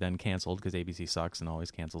ABC then canceled because ABC sucks and always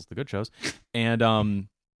cancels the good shows, and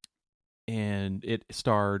it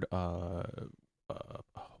starred what's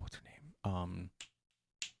her name?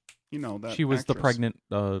 That She was the actress. pregnant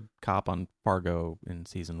cop on Fargo in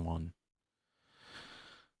season 1.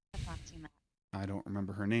 I've not seen that. I don't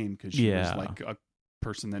remember her name because she was Yeah. like a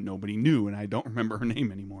person that nobody knew, and I don't remember her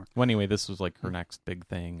name anymore. Well, anyway, this was like her next big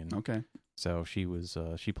thing, and Okay. so she was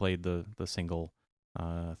she played the single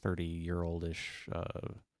 30-year-old-ish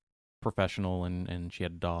professional, and she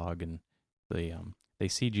had a dog, and they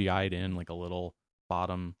CGI'd in like a little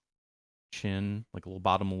bottom chin, like a little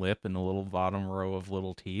bottom lip, and a little bottom row of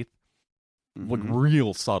little teeth, like Mhm.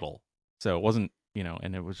 real subtle. So it wasn't,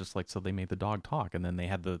 and it was just like, so they made the dog talk, and then they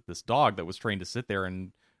had this dog that was trained to sit there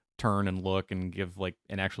and turn and look and give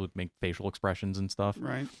and actually make facial expressions and stuff,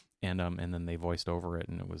 Right. and then they voiced over it,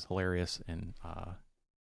 and it was hilarious, and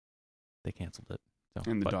they canceled it. So,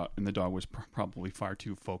 And the dog was probably far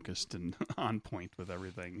too focused and on point with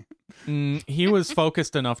everything. he was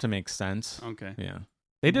focused enough to make sense. Okay. Yeah,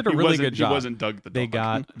 they did a He really wasn't- good job. He wasn't Doug the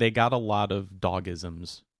dog. They got a lot of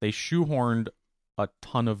dogisms. They shoehorned a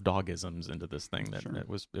ton of dogisms into this thing that Sure. it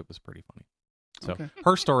was pretty funny. So Okay.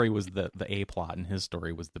 her story was the A plot, and his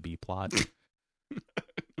story was the B plot.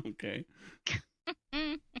 Okay.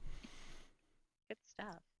 Good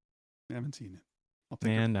stuff. I haven't seen it. I'll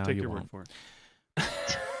And now take you your won't. word for it.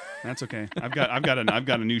 That's okay. I've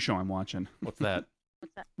got a new show I'm watching. What's that?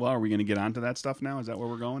 What's that? Well, are we going to get onto that stuff now? Is that where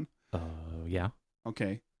we're going? Yeah.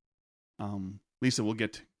 Okay. Lisa, we'll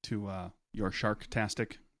get to your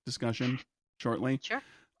Sharktastic discussion shortly. Sure.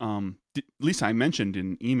 Lisa, I mentioned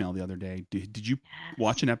in email the other day. Did you Yes.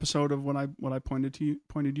 watch an episode of what I pointed you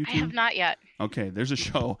to? I have not yet. Okay, there's a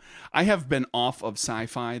show. I have been off of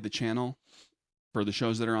Sci-Fi, the channel, for the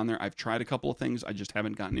shows that are on there. I've tried a couple of things. I just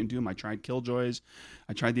haven't gotten into them. I tried Killjoys.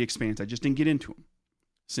 I tried The Expanse. I just didn't get into them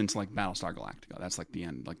since like Battlestar Galactica. That's like the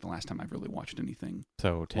end, like the last time I've really watched anything.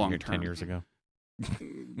 So 10 Long-term. years ago.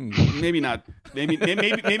 Maybe not. Maybe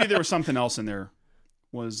there was something else in there.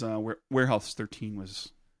 Was Warehouse 13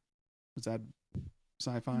 was that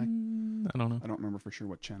Sci-Fi? I don't know. I don't remember for sure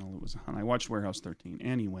what channel it was on. I watched Warehouse 13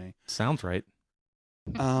 anyway. Sounds right.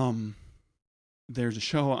 There's a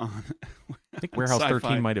show on. I think Warehouse Sci-Fi.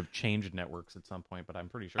 13 might have changed networks at some point, but I'm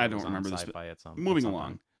pretty sure I it was don't remember on this, Sci-Fi at some. Moving at some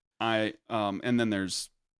along, time. and then there's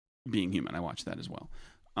Being Human. I watched that as well,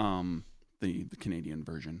 the Canadian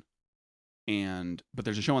version, but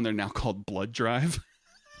there's a show on there now called Blood Drive.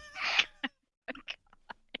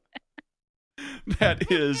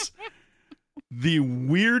 That is the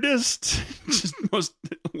weirdest, just most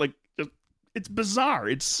it's bizarre.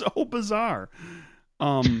 It's so bizarre.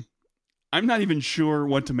 I'm not even sure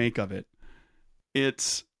what to make of it.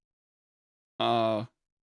 It's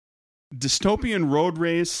dystopian road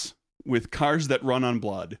race with cars that run on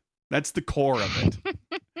blood. That's the core of it.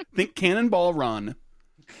 Think Cannonball Run.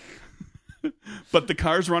 But the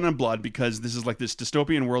cars run on blood because this is like this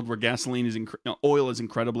dystopian world where gasoline is oil is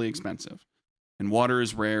incredibly expensive. And water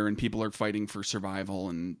is rare, and people are fighting for survival,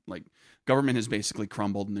 and like government has basically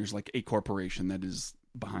crumbled, and there's like a corporation that is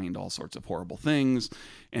behind all sorts of horrible things,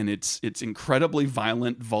 and it's incredibly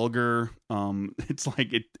violent, vulgar. It's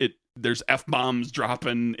like it there's F-bombs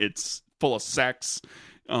dropping. It's full of sex.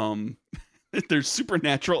 There's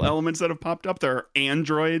supernatural elements that have popped up. There are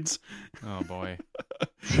androids. Oh boy.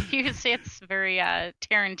 You say it's very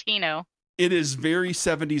Tarantino. It is very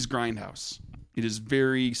 70s Grindhouse. It is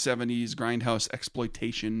very 70s Grindhouse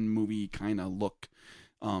exploitation movie kind of look.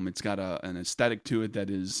 It's got an aesthetic to it that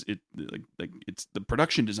is it's the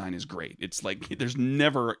production design is great. It's like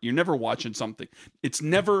you're never watching something. It's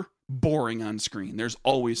never boring on screen. There's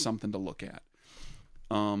always something to look at.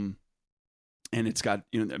 And it's got,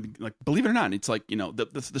 like, believe it or not, it's like,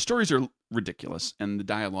 the stories are ridiculous and the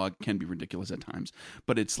dialogue can be ridiculous at times,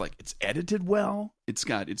 but it's like, it's edited well. It's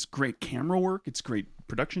great camera work. It's great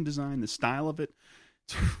production design. The style of it.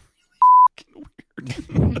 It's really fucking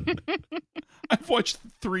weird. I've watched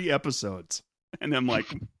 3 episodes and I'm like,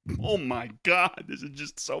 oh my God, this is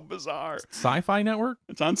just so bizarre. Sci-Fi Network?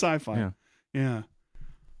 It's on Sci-Fi. Yeah.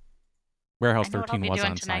 Warehouse I know what 13 I'll be was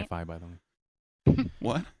doing on tonight. Sci-Fi, by the way.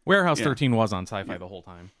 What? Warehouse Yeah. 13 was on Sci-Fi Yeah. the whole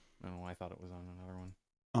time. I don't know. I thought it was on another one.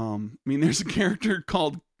 I mean, there's a character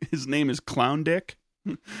called, his name is Clown Dick.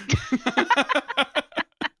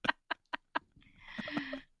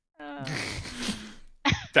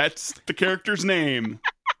 That's the character's name.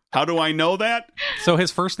 How do I know that? So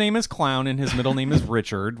his first name is Clown and his middle name is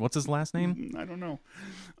Richard. What's his last name? I don't know.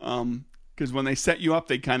 Because when they set you up,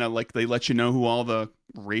 they kind of like, they let you know who all the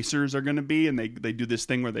racers are going to be, and they do this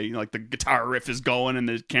thing where they, like, the guitar riff is going and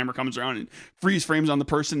the camera comes around and freeze frames on the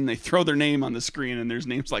person, and they throw their name on the screen, and there's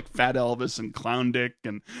names like Fat Elvis and Clown Dick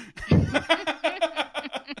and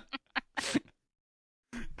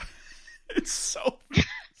it's so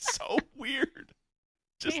weird.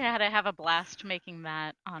 We had to have a blast making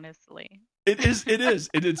that, honestly. It is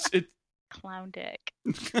Clown Dick.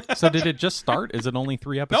 So did it just start? Is it only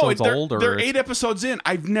 3 no, episodes old? Or they're it's- 8 episodes in.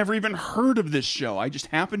 I've never even heard of this show. I just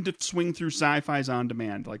happened to swing through Sci-Fi's On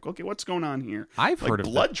Demand. Like, okay, what's going on here? I've Like heard of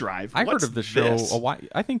Blood Drive. I heard What's of the show this? a while.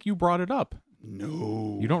 I think you brought it up.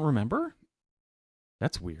 No, You don't remember?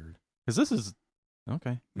 That's weird. Because this is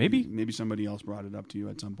okay. Maybe somebody else brought it up to you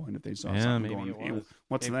at some point if they saw Yeah, something maybe going. it "Hey, was.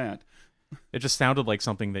 what's Maybe. that?" it just sounded like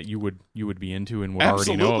something that you would be into and would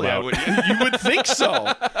Absolutely, already know I about. would, you would think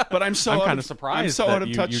so, but I'm so I'm out kind of of surprised I'm so out that of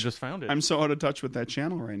you touch. just found it. I'm so out of touch with that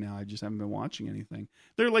channel right now. I just haven't been watching anything.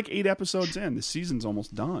 They're like 8 episodes in. The season's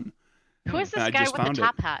almost done. Who is And this I guy just with the found it.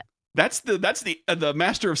 top hat? That's the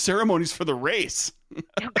master of ceremonies for the race.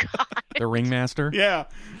 Oh, God. The ringmaster. Yeah.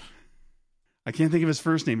 I can't think of his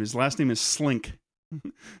first name. His last name is Slink.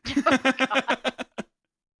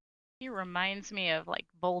 He reminds me of, like,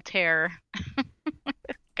 Voltaire.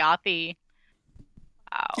 Gothy.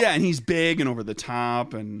 Wow. Yeah, and he's big and over the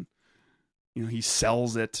top, and he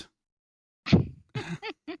sells it.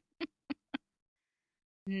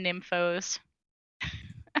 Nymphos.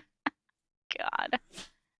 God.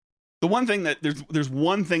 The one thing that there's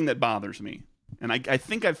one thing that bothers me, and I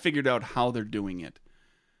think I've figured out how they're doing it.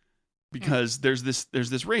 Because there's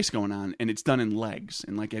this race going on, and it's done in legs,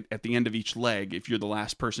 and like at the end of each leg, if you're the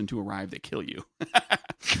last person to arrive, they kill you.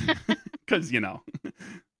 Because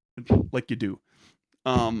like you do.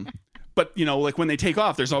 But like when they take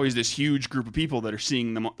off, there's always this huge group of people that are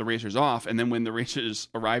seeing the racers off, and then when the racers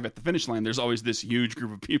arrive at the finish line, there's always this huge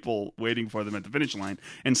group of people waiting for them at the finish line,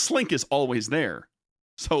 and Slink is always there.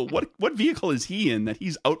 So what vehicle is he in that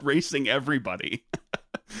he's out racing everybody?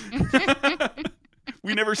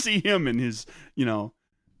 We never see him in his, I don't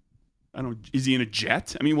know, is he in a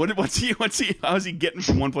jet? I mean, what's he, how is he getting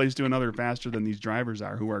from one place to another faster than these drivers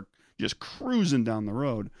are who are just cruising down the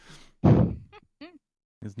road?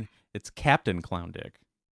 It's Captain Clown Dick,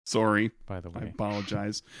 Sorry, by the I way.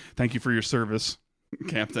 apologize. Thank you for your service,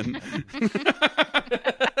 Captain.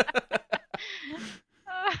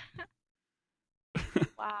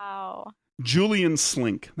 Wow. Julian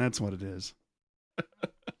Slink, that's what it is. God.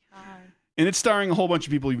 And it's starring a whole bunch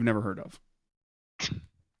of people you've never heard of.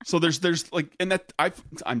 So there's like, and that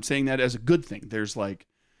I'm saying that as a good thing. There's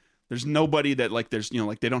nobody that like, there's,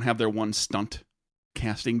 like they don't have their one stunt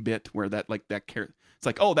casting bit where that character, it's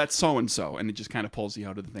like, oh, that's so-and-so. And it just kind of pulls you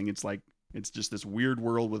out of the thing. It's like, it's just this weird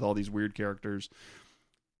world with all these weird characters.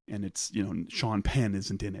 And it's, Sean Penn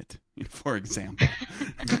isn't in it, for example.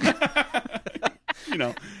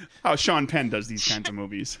 How Sean Penn does these kinds of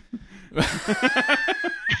movies.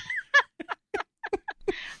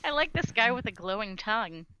 I like this guy with a glowing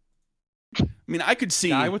tongue. I mean, I could see.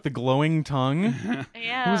 Guy with the glowing tongue.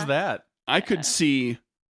 Yeah. Who's that? I could see.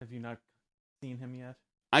 Have you not seen him yet?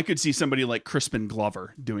 I could see somebody like Crispin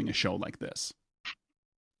Glover doing a show like this.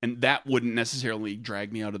 And that wouldn't necessarily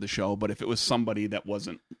drag me out of the show, but if it was somebody that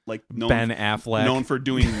wasn't like Ben Affleck, known for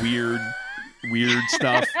doing weird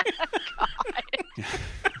stuff.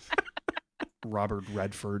 Robert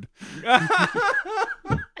Redford.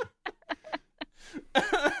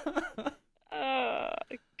 Oh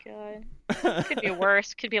God. Could be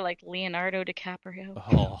worse. Could be like Leonardo DiCaprio.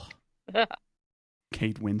 Oh.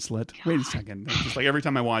 Kate Winslet. Wait a second. It's just like every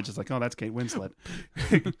time I watch, it's like, oh, that's Kate Winslet.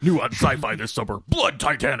 New on Sci-Fi this summer, Blood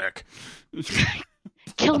Titanic.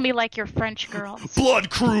 Kill me like your French girls. Blood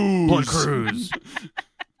Cruise. Blood Cruise.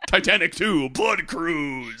 Titanic 2. Blood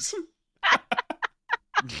Cruise.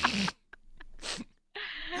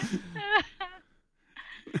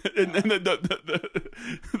 And the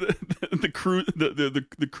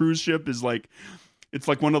cruise ship is like, it's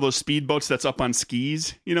like one of those speedboats that's up on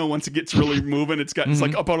skis. You know, once it gets really moving, it's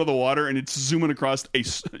like up out of the water and it's zooming across a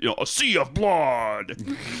sea of blood.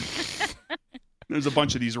 There's a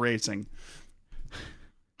bunch of these racing.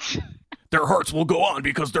 Their hearts will go on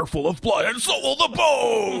because they're full of blood, and so will the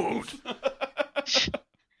boat.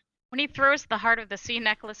 When he throws the Heart of the Sea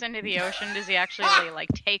necklace into the ocean, does he actually like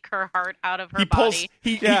take her heart out of her body?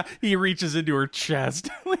 He reaches into her chest.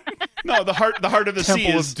 No, the heart of the sea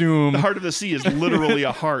is Doom. The Heart of the Sea is literally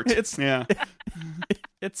a heart. It's her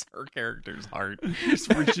character's heart.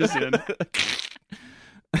 Just reaches in.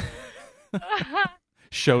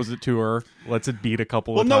 Shows it to her, lets it beat a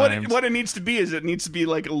couple of times. What it needs to be is it needs to be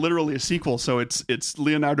like literally a sequel. So it's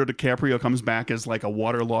Leonardo DiCaprio comes back as like a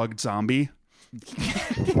waterlogged zombie.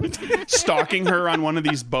 Stalking her on one of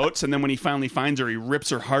these boats, and then when he finally finds her, he rips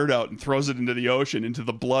her heart out and throws it into the ocean, into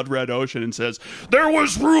the blood red ocean, and says, "There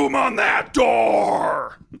was room on that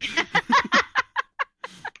door."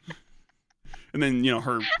 And then,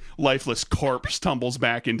 her lifeless corpse tumbles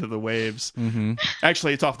back into the waves. Mm-hmm.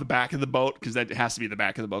 Actually, it's off the back of the boat, because that has to be the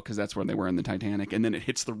back of the boat, because that's where they were in the Titanic. And then it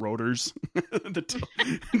hits the rotors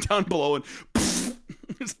down below, and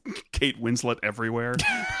Kate Winslet everywhere.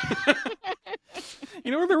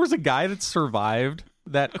 There was a guy that survived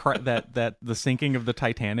that the sinking of the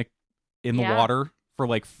Titanic in the water for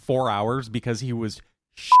like 4 hours because he was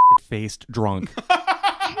shit-faced drunk.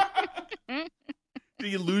 Did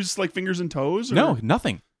he lose like fingers and toes? Or? No,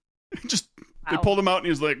 nothing. Just they pulled him out and he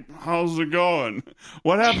was like, "How's it going?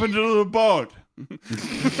 What happened to the boat?"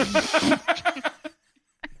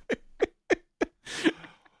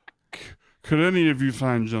 Could any of you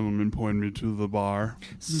fine gentlemen point me to the bar?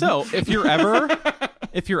 So, if you're ever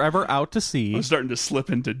out to sea, I'm starting to slip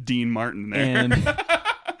into Dean Martin there, and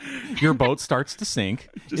your boat starts to sink,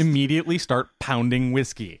 immediately start pounding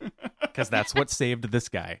whiskey, because that's what saved this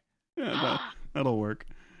guy. Yeah, that'll work.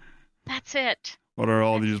 That's it. What are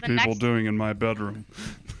all these people doing in my bedroom?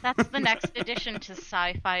 That's the next addition to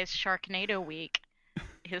Sci-Fi's Sharknado Week.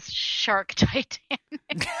 Is Shark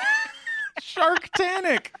Titanic.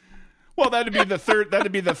 Sharktanic. Well, that'd be the third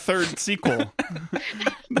sequel.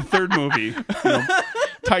 The third movie.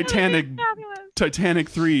 Titanic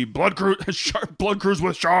 3, Blood Cruise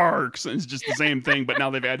with sharks. It's just the same thing, but now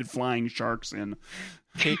they've added flying sharks in.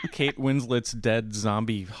 Kate Winslet's dead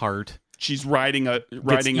zombie heart. She's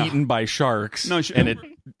gets eaten by sharks. No, and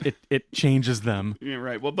it changes them. Yeah,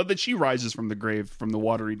 right. Well, but then she rises from the grave, from the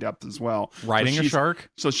watery depth as well. Riding a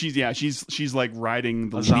shark. So she's like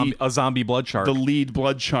riding a zombie blood shark. The lead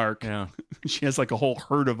blood shark. Yeah. She has like a whole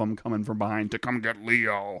herd of them coming from behind to come get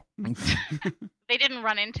Leo. They didn't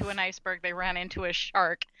run into an iceberg. They ran into a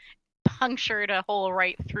shark, punctured a hole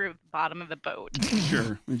right through the bottom of the boat.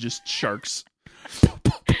 Sure. Just sharks.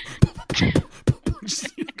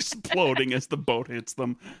 Just exploding as the boat hits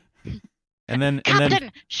them.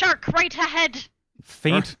 Captain, shark right ahead.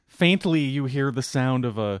 Faintly you hear the sound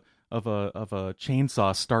of a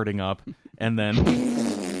chainsaw starting up, and then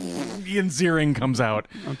Ian Ziering comes out.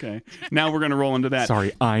 Okay. Now we're going to roll into that.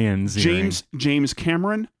 Sorry, Ian Ziering. James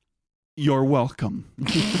Cameron, you're welcome.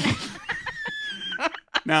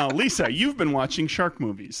 Now, Lisa, you've been watching shark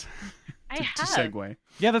movies. I have. To segue.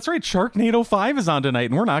 Yeah, that's right. Sharknado 5 is on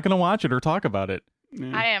tonight, and we're not going to watch it or talk about it.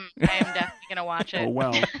 Yeah. I am definitely going to watch it. Oh,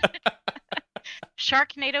 well.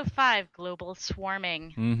 Sharknado 5, Global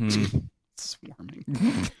Swarming. Mm-hmm.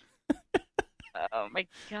 Swarming. Oh my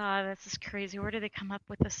god, this is crazy. Where do they come up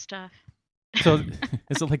with this stuff? So,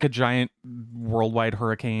 is it like a giant worldwide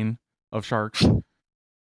hurricane of sharks?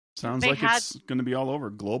 Sounds like it's going to be all over.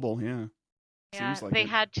 Global, yeah. Yeah, Seems like they it.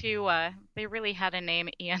 had to, they really had to name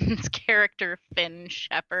Ian's character Finn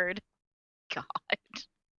Shepard. God.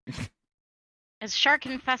 As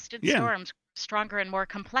shark-infested storms stronger and more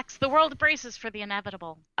complex, the world braces for the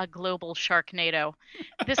inevitable, a global Sharknado.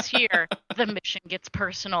 This year, the mission gets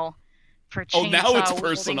personal. For now it's chainsaw-wielding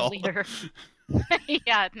personal. leader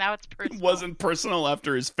Yeah, now it's It personal. wasn't personal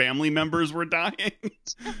after his family members were dying.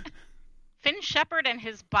 Finn Shepard and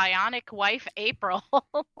his bionic wife April.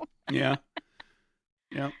 Yeah.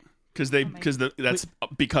 Because that's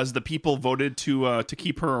because the people voted to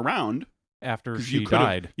keep her around. After 'Cause she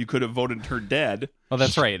died. You could have voted her dead Oh,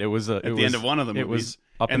 that's right. It was at the end of one of the movies. It was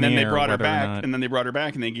up and in then the they air brought her whether or back, not- and then they brought her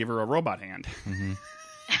back, and they gave her a robot hand. Mhm.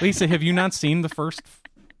 Lisa, have you not seen the first?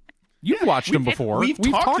 You've watched them before. We've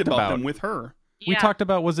talked about them with her. We Yeah. talked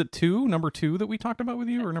about, was it number 2 that we talked about with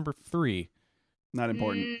you, or number 3? Not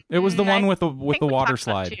important. It was the one with the I think we water talked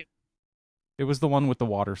about slide. 2. It was the one with the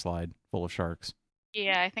water slide full of sharks.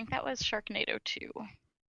 Yeah, I think that was Sharknado 2.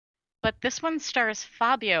 But this one stars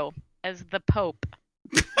Fabio as the Pope.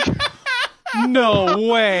 No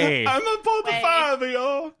way. I'm a Pope Way.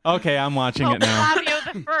 Fabio. Okay, I'm watching Pope it now. Fabio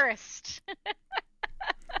the First.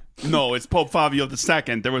 No, it's Pope Fabio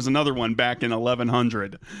II. There was another one back in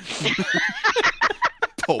 1100.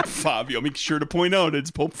 Pope Fabio. Make sure to point out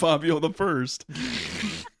it's Pope Fabio I.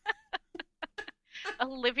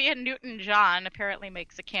 Olivia Newton-John apparently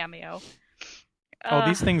makes a cameo. Oh,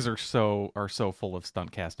 these things are so full of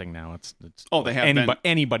stunt casting now. It's Oh, they have been.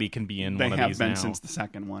 anybody can be in They one of have these been now. since the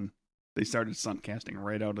second one. They started stunt casting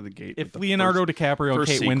right out of the gate. If with the Leonardo first- DiCaprio and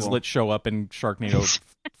first Kate sequel. Winslet show up in Sharknado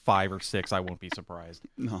 5 or 6, I won't be surprised.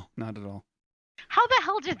 No, not at all. How the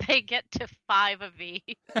hell did they get to 5 of these?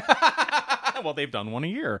 Well, they've done one a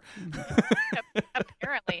year.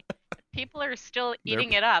 Apparently. People are still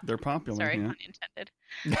eating it up. They're popular. Sorry, yeah. pun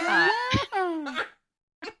intended.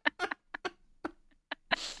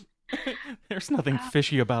 There's nothing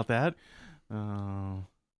fishy about that.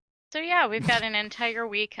 So yeah, we've got an entire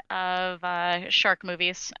week of shark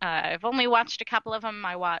movies. I've only watched a couple of them.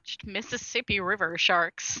 I watched Mississippi River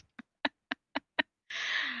Sharks.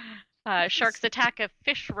 Sharks attack a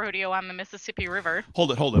fish rodeo on the Mississippi River.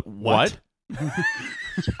 Hold it. What?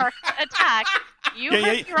 Sharks attack. You heard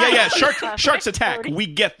me right. Yeah. Sharks Fish attack. rodeo. We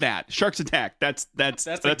get that. Sharks attack. That's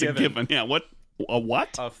a given. Yeah. What? A what?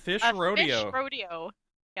 A fish A rodeo. fish rodeo.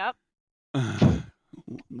 Yep.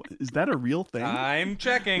 Is that a real thing? I'm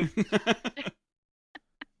checking.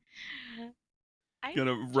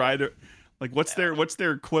 Gonna ride it. Like, what's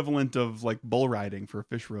their equivalent of like bull riding for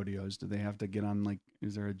fish rodeos? Do they have to get on, like,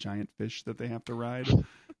 is there a giant fish that they have to ride?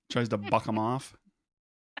 Tries to buck them off.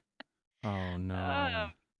 Oh no.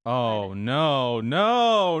 Oh, Oh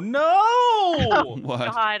no. No.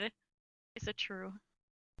 What? God. Is it true?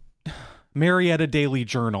 Marietta Daily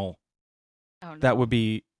Journal. Oh no. That would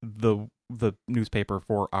be the newspaper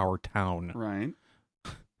for our town. Right.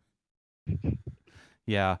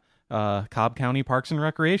 Yeah. Cobb County Parks and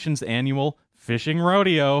Recreation's annual fishing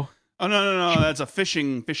rodeo. Oh no. That's a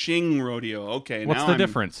fishing rodeo. Okay. What's now the I'm-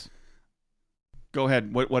 difference? Go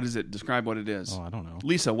ahead. What is it? Describe what it is. Oh, I don't know.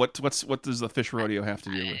 Lisa, what does the fish rodeo have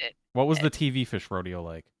to do with? What was the TV fish rodeo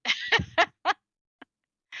like?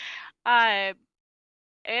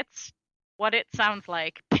 It's what it sounds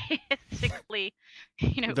like. Basically,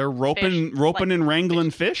 They're roping and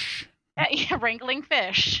wrangling fish. yeah, wrangling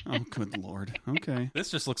fish. Oh, good lord. Okay.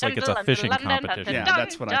 This just looks like it's a fishing competition. Yeah, Dun,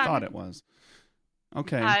 that's what I dun. thought it was.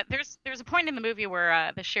 Okay. There's a point in the movie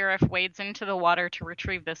where the sheriff wades into the water to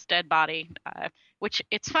retrieve this dead body, which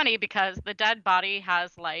it's funny because the dead body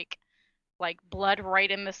has like blood right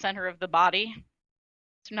in the center of the body.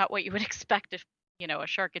 It's not what you would expect if a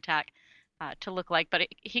shark attack to look like, but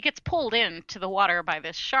he gets pulled into the water by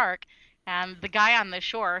this shark, and the guy on the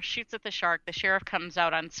shore shoots at the shark. The sheriff comes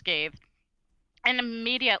out unscathed, and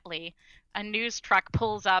immediately a news truck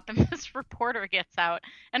pulls up, and this reporter gets out,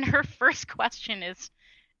 and her first question is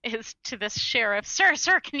to this sheriff,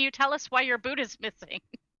 sir, can you tell us why your boot is missing?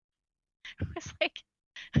 It was like,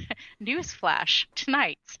 newsflash,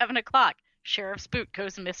 tonight, 7:00, sheriff's boot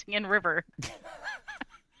goes missing in river.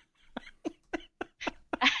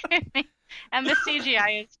 And the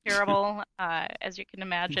CGI is terrible, as you can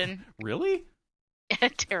imagine. Really?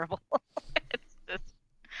 Terrible.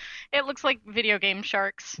 It looks like video game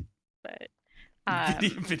sharks, but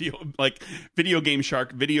video game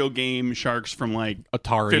sharks from like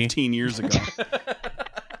Atari. 15 years ago.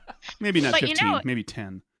 Maybe not But 15, maybe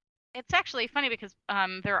 10. it's actually funny because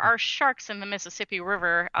there are sharks in the Mississippi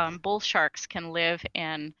River. Bull sharks can live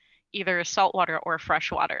in either saltwater or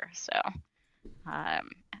freshwater. So, I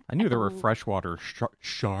knew there were freshwater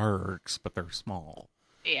sharks, but they're small.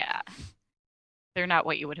 yeah, they're not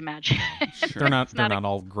what you would imagine. Sure. They're not. It's They're not a- not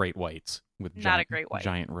all great whites with not giant, a great white.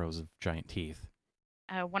 giant rows of giant teeth.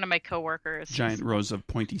 One of my coworkers, Giant rows of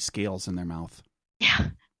pointy scales in their mouth. yeah,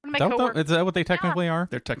 one of my Is coworkers. that what they technically are?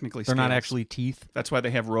 They're technically They're scales. not actually teeth. That's why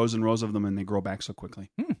they have rows and rows of them and they grow back so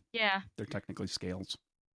quickly. Yeah, They're technically scales.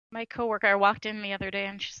 My coworker, I walked in the other day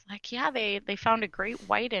and she's like, yeah, they found a great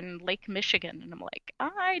white in Lake Michigan. And I'm like,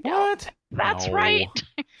 I don't What? think that's No. right.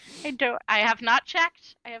 I have not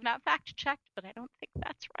checked. I have not fact checked, but I don't think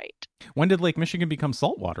that's right. When did Lake Michigan become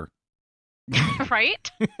saltwater?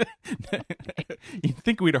 Right? You'd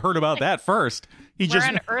think we'd have heard about that first. He Where just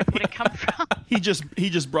on earth would it come from? he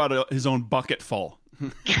just brought his own bucket full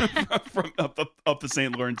from up the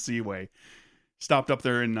St. Lawrence Seaway. Stopped up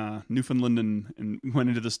there in Newfoundland and went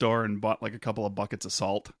into the store and bought like a couple of buckets of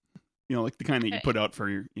salt. You know, like the kind that you put out for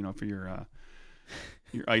your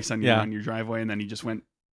ice on your driveway, and then he just went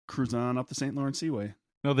cruising on up the St. Lawrence Seaway.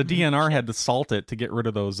 No, the DNR had to salt it to get rid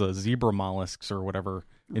of those zebra mollusks or whatever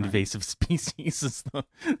invasive species is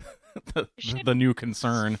the new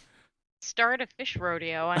concern. Start a fish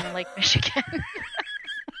rodeo on Lake Michigan.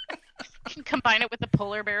 Combine it with the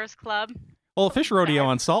Polar Bears Club. Well, a fish rodeo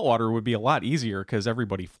on saltwater would be a lot easier because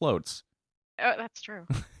everybody floats. Oh, that's true.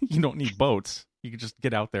 You don't need boats. You could just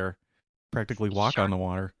get out there, practically walk on the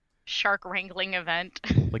water. Shark wrangling event.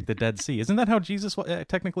 Like the Dead Sea. Isn't that how Jesus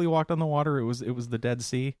technically walked on the water? It was the Dead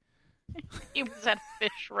Sea. He was at a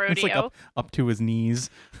fish rodeo. It's like up to his knees.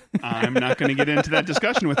 I'm not going to get into that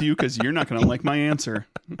discussion with you because you're not going to like my answer.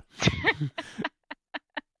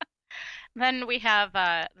 Then we have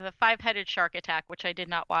the five-headed shark attack, which I did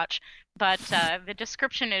not watch, but the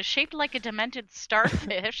description is shaped like a demented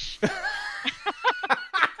starfish.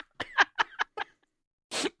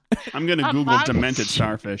 I'm going to A Google monster. demented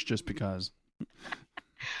starfish just because.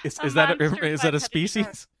 Is A that monster is that a five-headed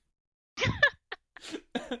species?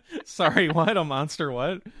 Sorry, what? A monster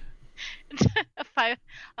what?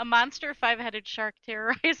 A monster five-headed shark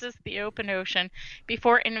terrorizes the open ocean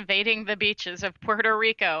before invading the beaches of Puerto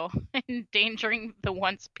Rico, endangering the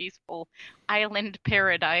once peaceful island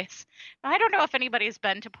paradise. I don't know if anybody's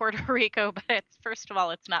been to Puerto Rico, but first of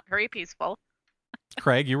all, it's not very peaceful.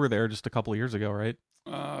 Craig, you were there just a couple of years ago, right?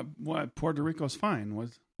 What? Puerto Rico's fine.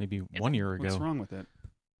 Maybe 1 year ago. What's wrong with it?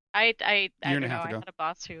 I Year don't and a know. half I ago. had a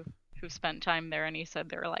boss who spent time there, and he said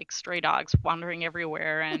there were like stray dogs wandering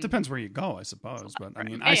everywhere. Well, And it depends where you go, I suppose. But I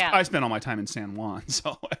mean, Yeah. I spent all my time in San Juan,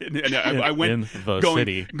 so I went in the going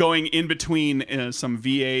city. going in between some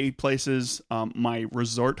VA places, my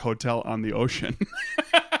resort hotel on the ocean.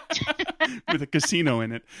 With a casino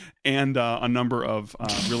in it, and a number of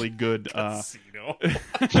really good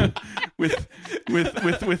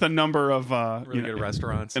with a number of Really good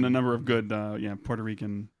restaurants. and a number of good Puerto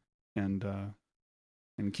Rican and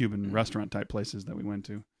Cuban restaurant type places that we went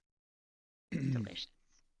to. delicious.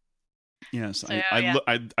 Yes, So, yeah.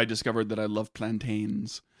 I discovered that I love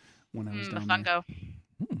plantains when I was The down there.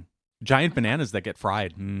 fungo. Giant bananas that get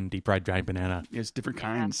fried. Deep fried giant banana. Yes, different Yeah.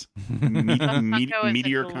 kinds, Fungo is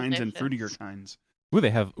meatier kinds and delicious. fruitier kinds. Ooh, they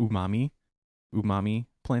have umami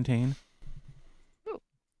plantain.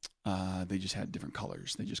 They just had different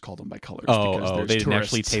colors. They just called them by colors. Oh, because there's they didn't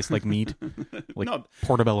actually tourists. taste like meat, like no,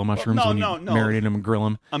 portobello mushrooms no, when you no, no. marinate them and grill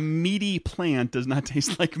them. a meaty plant does not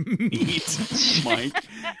taste like meat, Mike.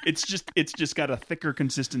 It's just got a thicker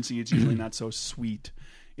consistency. It's usually not so sweet.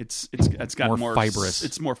 It's got More fibrous.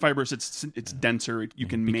 It's more fibrous. It's denser. You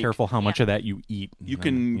can Be make careful how much of that you eat. You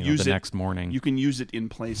can use the it next morning. You can use it in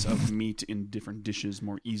place of meat in different dishes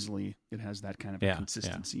more easily. It has that kind of Yeah,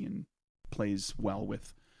 consistency and plays well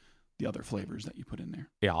with the other flavors that you put in there.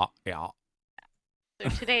 Yeah. So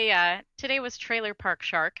today was Trailer Park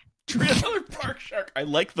Shark. Trailer Park Shark. I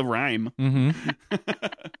like the rhyme. Mm-hmm.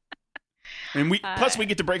 And plus we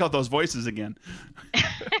get to break out those voices again.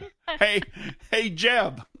 Hey,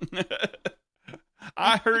 Jeb.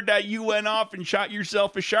 I heard that you went off and shot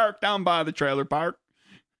yourself a shark down by the trailer park.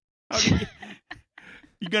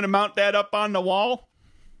 You gonna mount that up on the wall?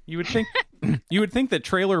 You would think that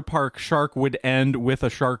Trailer Park Shark would end with a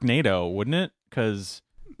Sharknado, wouldn't it? Because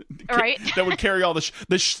Right. That would carry all the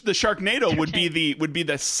Sharknado would be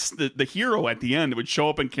the hero at the end. It would show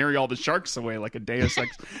up and carry all the sharks away like a Deus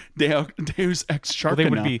Ex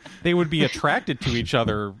Sharkina. they would be attracted to each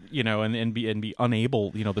other, and be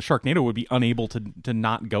unable. The Sharknado would be unable to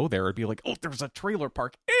not go there. It'd be like, oh, there's a trailer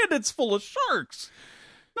park and it's full of sharks.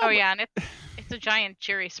 Oh yeah, and it's a giant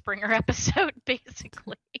Jerry Springer episode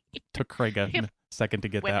basically. Took Craig a second to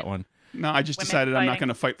get that one. No, I just Women decided I'm not fighting. going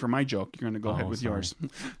to fight for my joke. You're going to go ahead with sorry. yours.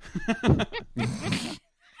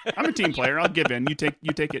 I'm a team player. I'll give in. You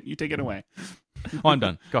take it away. Oh, I'm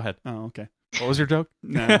done. Go ahead. Oh, okay. What was your joke?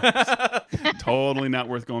 No, totally not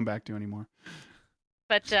worth going back to anymore.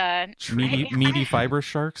 But meaty fibrous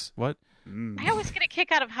sharks? What? I always get a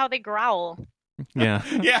kick out of how they growl. Yeah.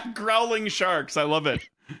 Yeah, growling sharks. I love it.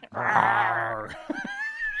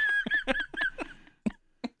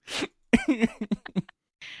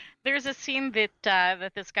 There's a scene that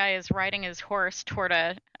that this guy is riding his horse toward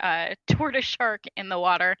a shark in the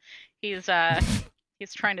water. He's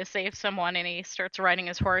trying to save someone, and he starts riding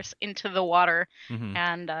his horse into the water,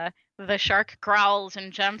 and the shark growls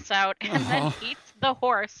and jumps out, and then eats the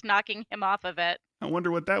horse, knocking him off of it. I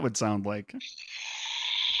wonder what that would sound like.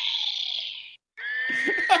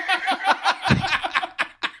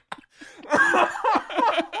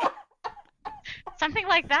 Something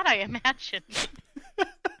like that, I imagine.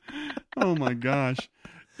 Oh my gosh.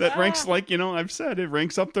 That ranks, like, you know, I've said, it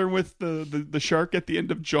ranks up there with the shark at the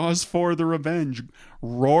end of Jaws 4: The Revenge,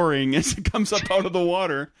 roaring as it comes up out of the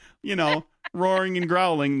water, you know, roaring and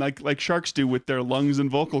growling like sharks do with their lungs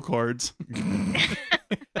and vocal cords.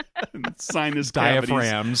 And sinus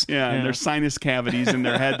diaphragms. Cavities. Yeah, and their sinus cavities in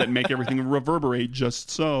their head that make everything reverberate just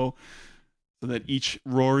so that each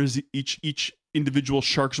individual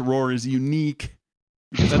shark's roar is unique.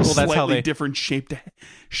 That's how they different shaped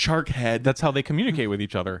shark head. That's how they communicate with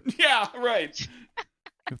each other. Yeah, right.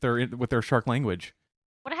 with their shark language.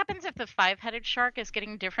 What happens if the 5-headed shark is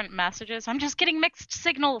getting different messages? I'm just getting mixed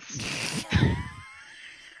signals.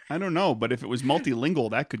 I don't know, but if it was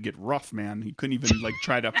multilingual, that could get rough, man. You couldn't even like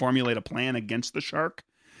try to formulate a plan against the shark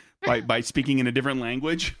by speaking in a different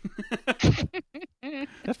language. That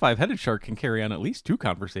 5-headed shark can carry on at least 2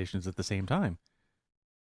 conversations at the same time.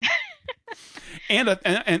 And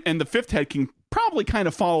the 5th head can probably kind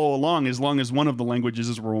of follow along as long as one of the languages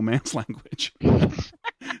is a Romance language.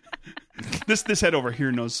 This head over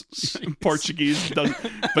here knows Portuguese,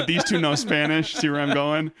 but these two know Spanish. See where I'm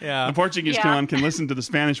going? Yeah. The Portuguese one can listen to the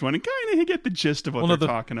Spanish one and kind of get the gist of what they're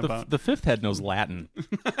talking about. The 5th head knows Latin.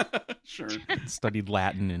 Sure. Studied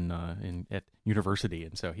Latin at university,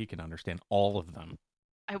 and so he can understand all of them.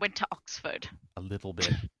 I went to Oxford. A little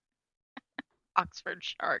bit. Oxford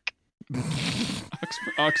Shark.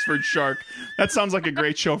 Oxford Shark. That sounds like a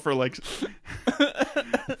great show for like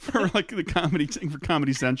the comedy thing for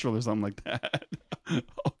Comedy Central or something like that.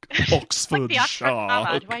 Oxford like the Oxford Shark.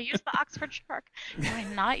 Mama. Do I use the Oxford Shark? Do I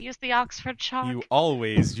not use the Oxford Shark? You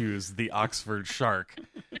always use the Oxford Shark.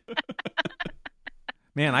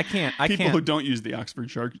 Man, I can't. People who don't use the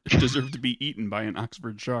Oxford Shark deserve to be eaten by an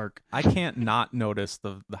Oxford Shark. I can't not notice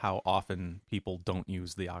the how often people don't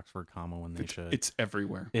use the Oxford comma when they should. It's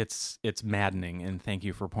everywhere. It's maddening, and thank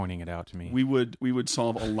you for pointing it out to me. We would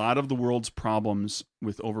solve a lot of the world's problems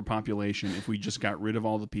with overpopulation if we just got rid of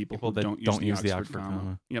all the people who that don't use the Oxford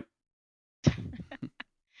comma. Yep.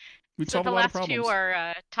 We'd so solve the a lot of last problems. 2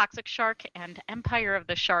 are Toxic Shark and Empire of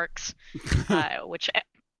the Sharks, which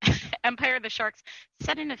Empire of the Sharks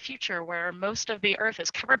set in a future where most of the Earth is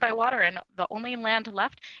covered by water and the only land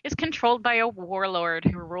left is controlled by a warlord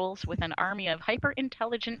who rules with an army of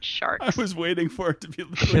hyper-intelligent sharks. I was waiting for it to be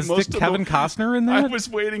Is Kevin Costner in that? I was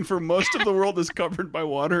waiting for most of the world is covered by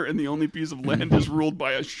water and the only piece of land is ruled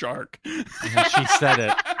by a shark. And she said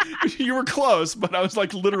it. You were close, but I was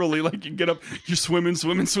like literally like you get up, you're swimming,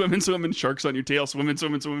 sharks on your tail, swimming,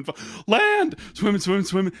 land,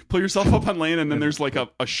 swimming, pull yourself up on land, and then there's like a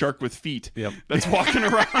shark with feet that's walking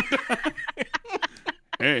around.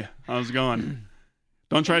 Hey, how's it going?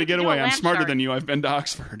 Don't try to get away. I'm smarter than you. I've been to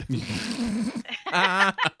Oxford.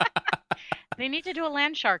 They need to do a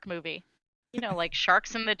land shark movie. You know, like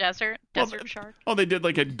Sharks in the Desert, Desert Shark. Oh, they did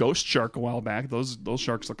like a Ghost Shark a while back. Those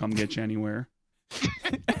sharks will come get you anywhere.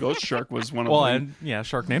 Ghost Shark was one of them. Well, and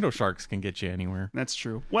Sharknado sharks can get you anywhere. That's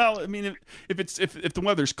true. Well, I mean, if the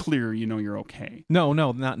weather's clear, you know you're okay. No,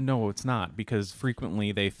 it's not, because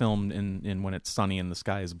frequently they film in when it's sunny and the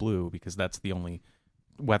sky is blue, because that's the only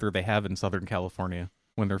weather they have in Southern California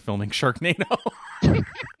when they're filming Sharknado.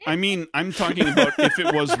 I mean, I'm talking about if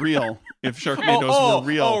it was real, if Sharknadoes were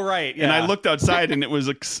real. Oh, right. Yeah. And I looked outside and it was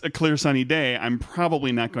a clear sunny day, I'm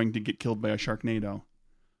probably not going to get killed by a Sharknado.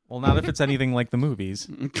 Well, not if it's anything like the movies.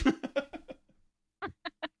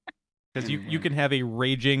 Because you can have a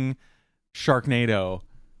raging Sharknado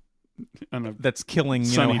that's killing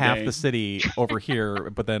half the city over here,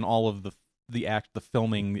 but then all of the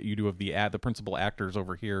filming that you do of the principal actors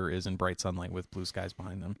over here is in bright sunlight with blue skies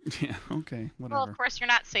behind them. Yeah, okay, whatever. Well, of course you're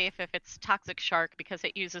not safe if it's Toxic Shark because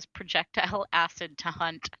it uses projectile acid to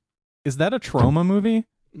hunt. Is that a trauma movie?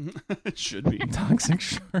 It should be. Toxic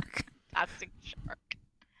Shark. Toxic Shark.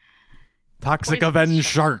 Toxic Avenge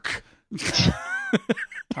Shark.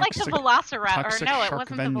 Like the Velociraptor. Or no, it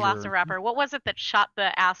wasn't the Velociraptor. What was it that shot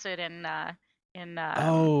the acid in at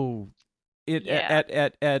Newman.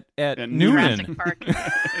 Newman. Park.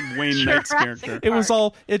 Wayne Knight's character.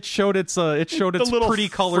 It showed its little pretty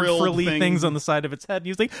colored frilly things on the side of its head, and he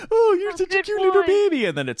was like, "Oh, you're such a cute little baby,"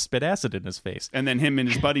 and then it spit acid in his face. And then him and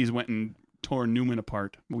his buddies went and tore Newman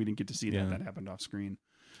apart. We didn't get to see that. That happened off screen.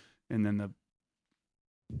 and then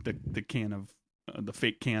the can of the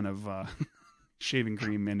fake can of shaving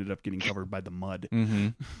cream ended up getting covered by the mud. Mm-hmm.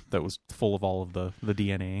 That was full of all of the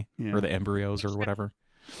DNA Yeah. or the embryos or whatever.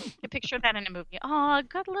 I picture that in a movie. Oh,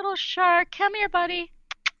 good little shark. Come here, buddy.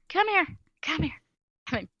 Come here. Come here.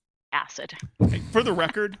 And then acid. Hey, for the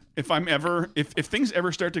record, if things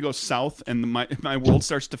ever start to go south and my world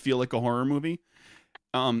starts to feel like a horror movie,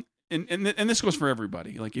 and this goes for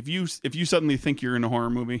everybody. Like if you suddenly think you're in a horror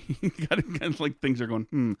movie, you gotta like things are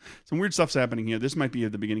going, some weird stuff's happening here. This might be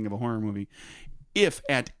at the beginning of a horror movie. If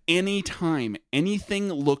at any time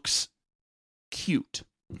anything looks cute,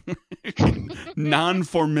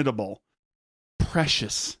 non-formidable,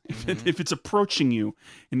 precious, if it's approaching you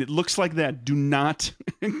and it looks like that, do not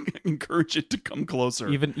encourage it to come closer.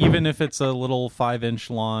 Even if it's a little 5-inch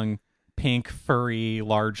long, pink, furry,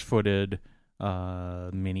 large-footed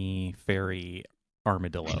mini fairy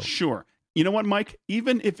armadillo. Sure. You know what, Mike?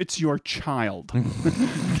 Even if it's your child,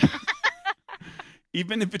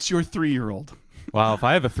 even if it's your 3-year-old. Wow, if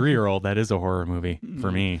I have a 3-year-old, that is a horror movie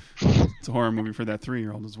for me. It's a horror movie for that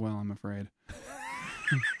 3-year-old as well, I'm afraid.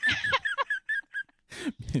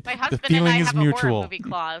 My husband feeling and I is have mutual. a horror movie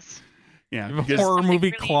clause. Yeah, You have a because horror movie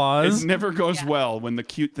really- clause. it never goes Yeah. well when the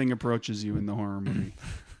cute thing approaches you in the horror movie.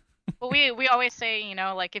 Well, we always say,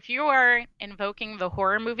 like if you are invoking the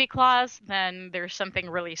horror movie clause, then there's something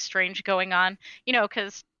really strange going on.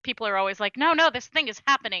 Because people are always like, no, this thing is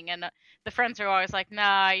happening, and the friends are always like,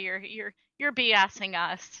 nah, you're BSing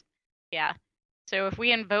us. Yeah. So if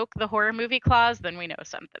we invoke the horror movie clause, then we know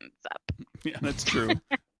something's up. Yeah, that's true.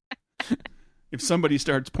 If somebody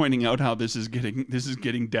starts pointing out how this is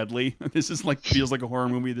getting deadly, this is like feels like a horror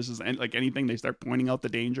movie, this is like anything, they start pointing out the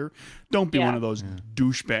danger. Don't be Yeah. one of those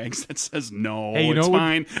douchebags that says no, Hey, you it's know what-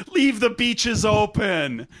 fine. Leave the beaches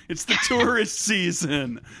open. It's the tourist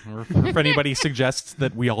season. Or if anybody suggests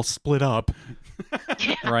that we all split up,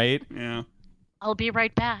 right? Yeah. I'll be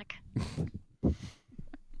right back.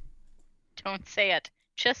 Don't say it.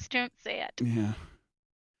 Just don't say it. Yeah.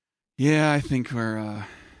 Yeah, I think we're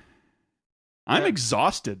I'm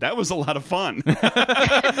exhausted. That was a lot of fun.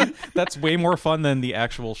 That's way more fun than the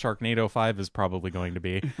actual Sharknado 5 is probably going to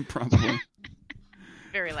be. Probably.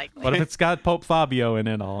 Very likely. But if it's got Pope Fabio in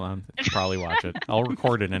it, I'll probably watch it. I'll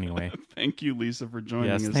record it anyway. Thank you, Lisa, for joining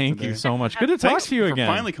Yes, us thank today. you so much. Good to talk Thanks to you for again.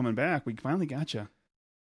 finally coming back. We finally got you.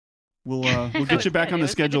 We'll get you back good. on It the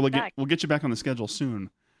was good to schedule. be back. We'll get you back on the schedule soon.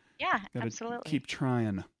 Yeah, Gotta absolutely. keep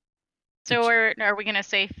trying. So are we going to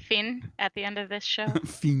say Finn at the end of this show?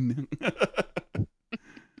 Fin.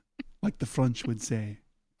 Like the French would say,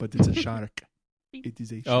 but it's a shark. It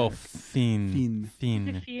is a shark. Oh, Fiend. Fiend.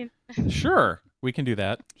 Fiend. Finn. Sure, we can do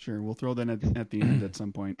that. Sure, we'll throw that at the end at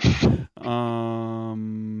some point.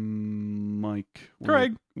 Mike.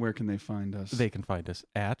 Craig. Where can they find us? They can find us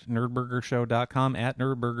at nerdburgershow.com, at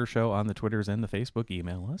nerdburgershow on the Twitters and the Facebook.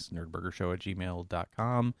 Email us,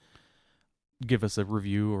 nerdburgershow@gmail.com. Give us a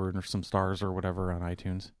review or some stars or whatever on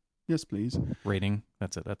iTunes. Yes, please. Rating.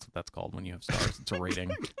 That's it. That's what that's called when you have stars. It's a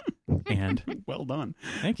rating. And Well done.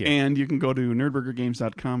 thank you. And you can go to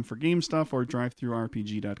nerdburgergames.com for game stuff or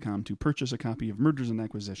drivethrurpg.com to purchase a copy of Murders and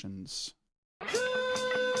Acquisitions.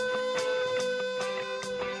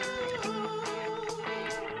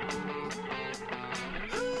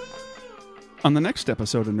 On the next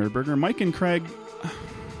episode of Nerdburger, Mike and Craig...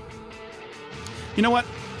 You know what?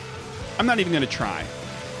 I'm not even going to try.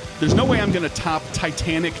 There's no way I'm going to top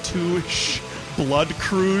Titanic 2-ish blood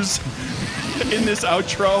cruise in this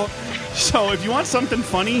outro. So if you want something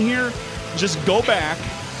funny here, just go back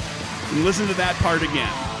and listen to that part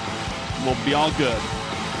again. We'll be all good.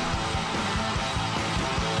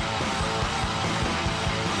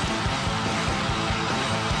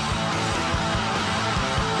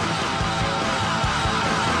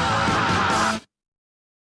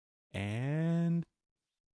 And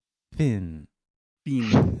Finn.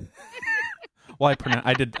 Fiend. Well,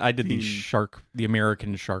 I did the Finn. the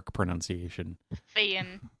American shark pronunciation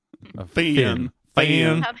Finn. of Fan.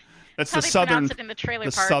 Fan. How, That's how the they southern, pronounce it in the trailer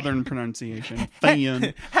the park. southern pronunciation.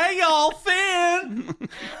 Fan. Hey y'all, Finn.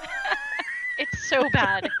 It's so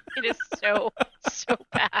bad. It is so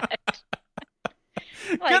bad.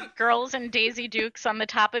 Like girls and Daisy Dukes on the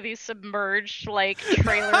top of these submerged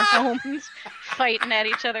trailer homes fighting at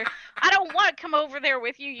each other. I don't want to come over there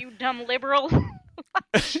with you, you dumb liberal.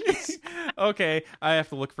 Okay, I have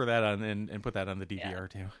to look for that on and put that on the DVR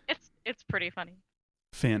too. It's pretty funny.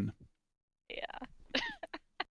 Finn. Yeah.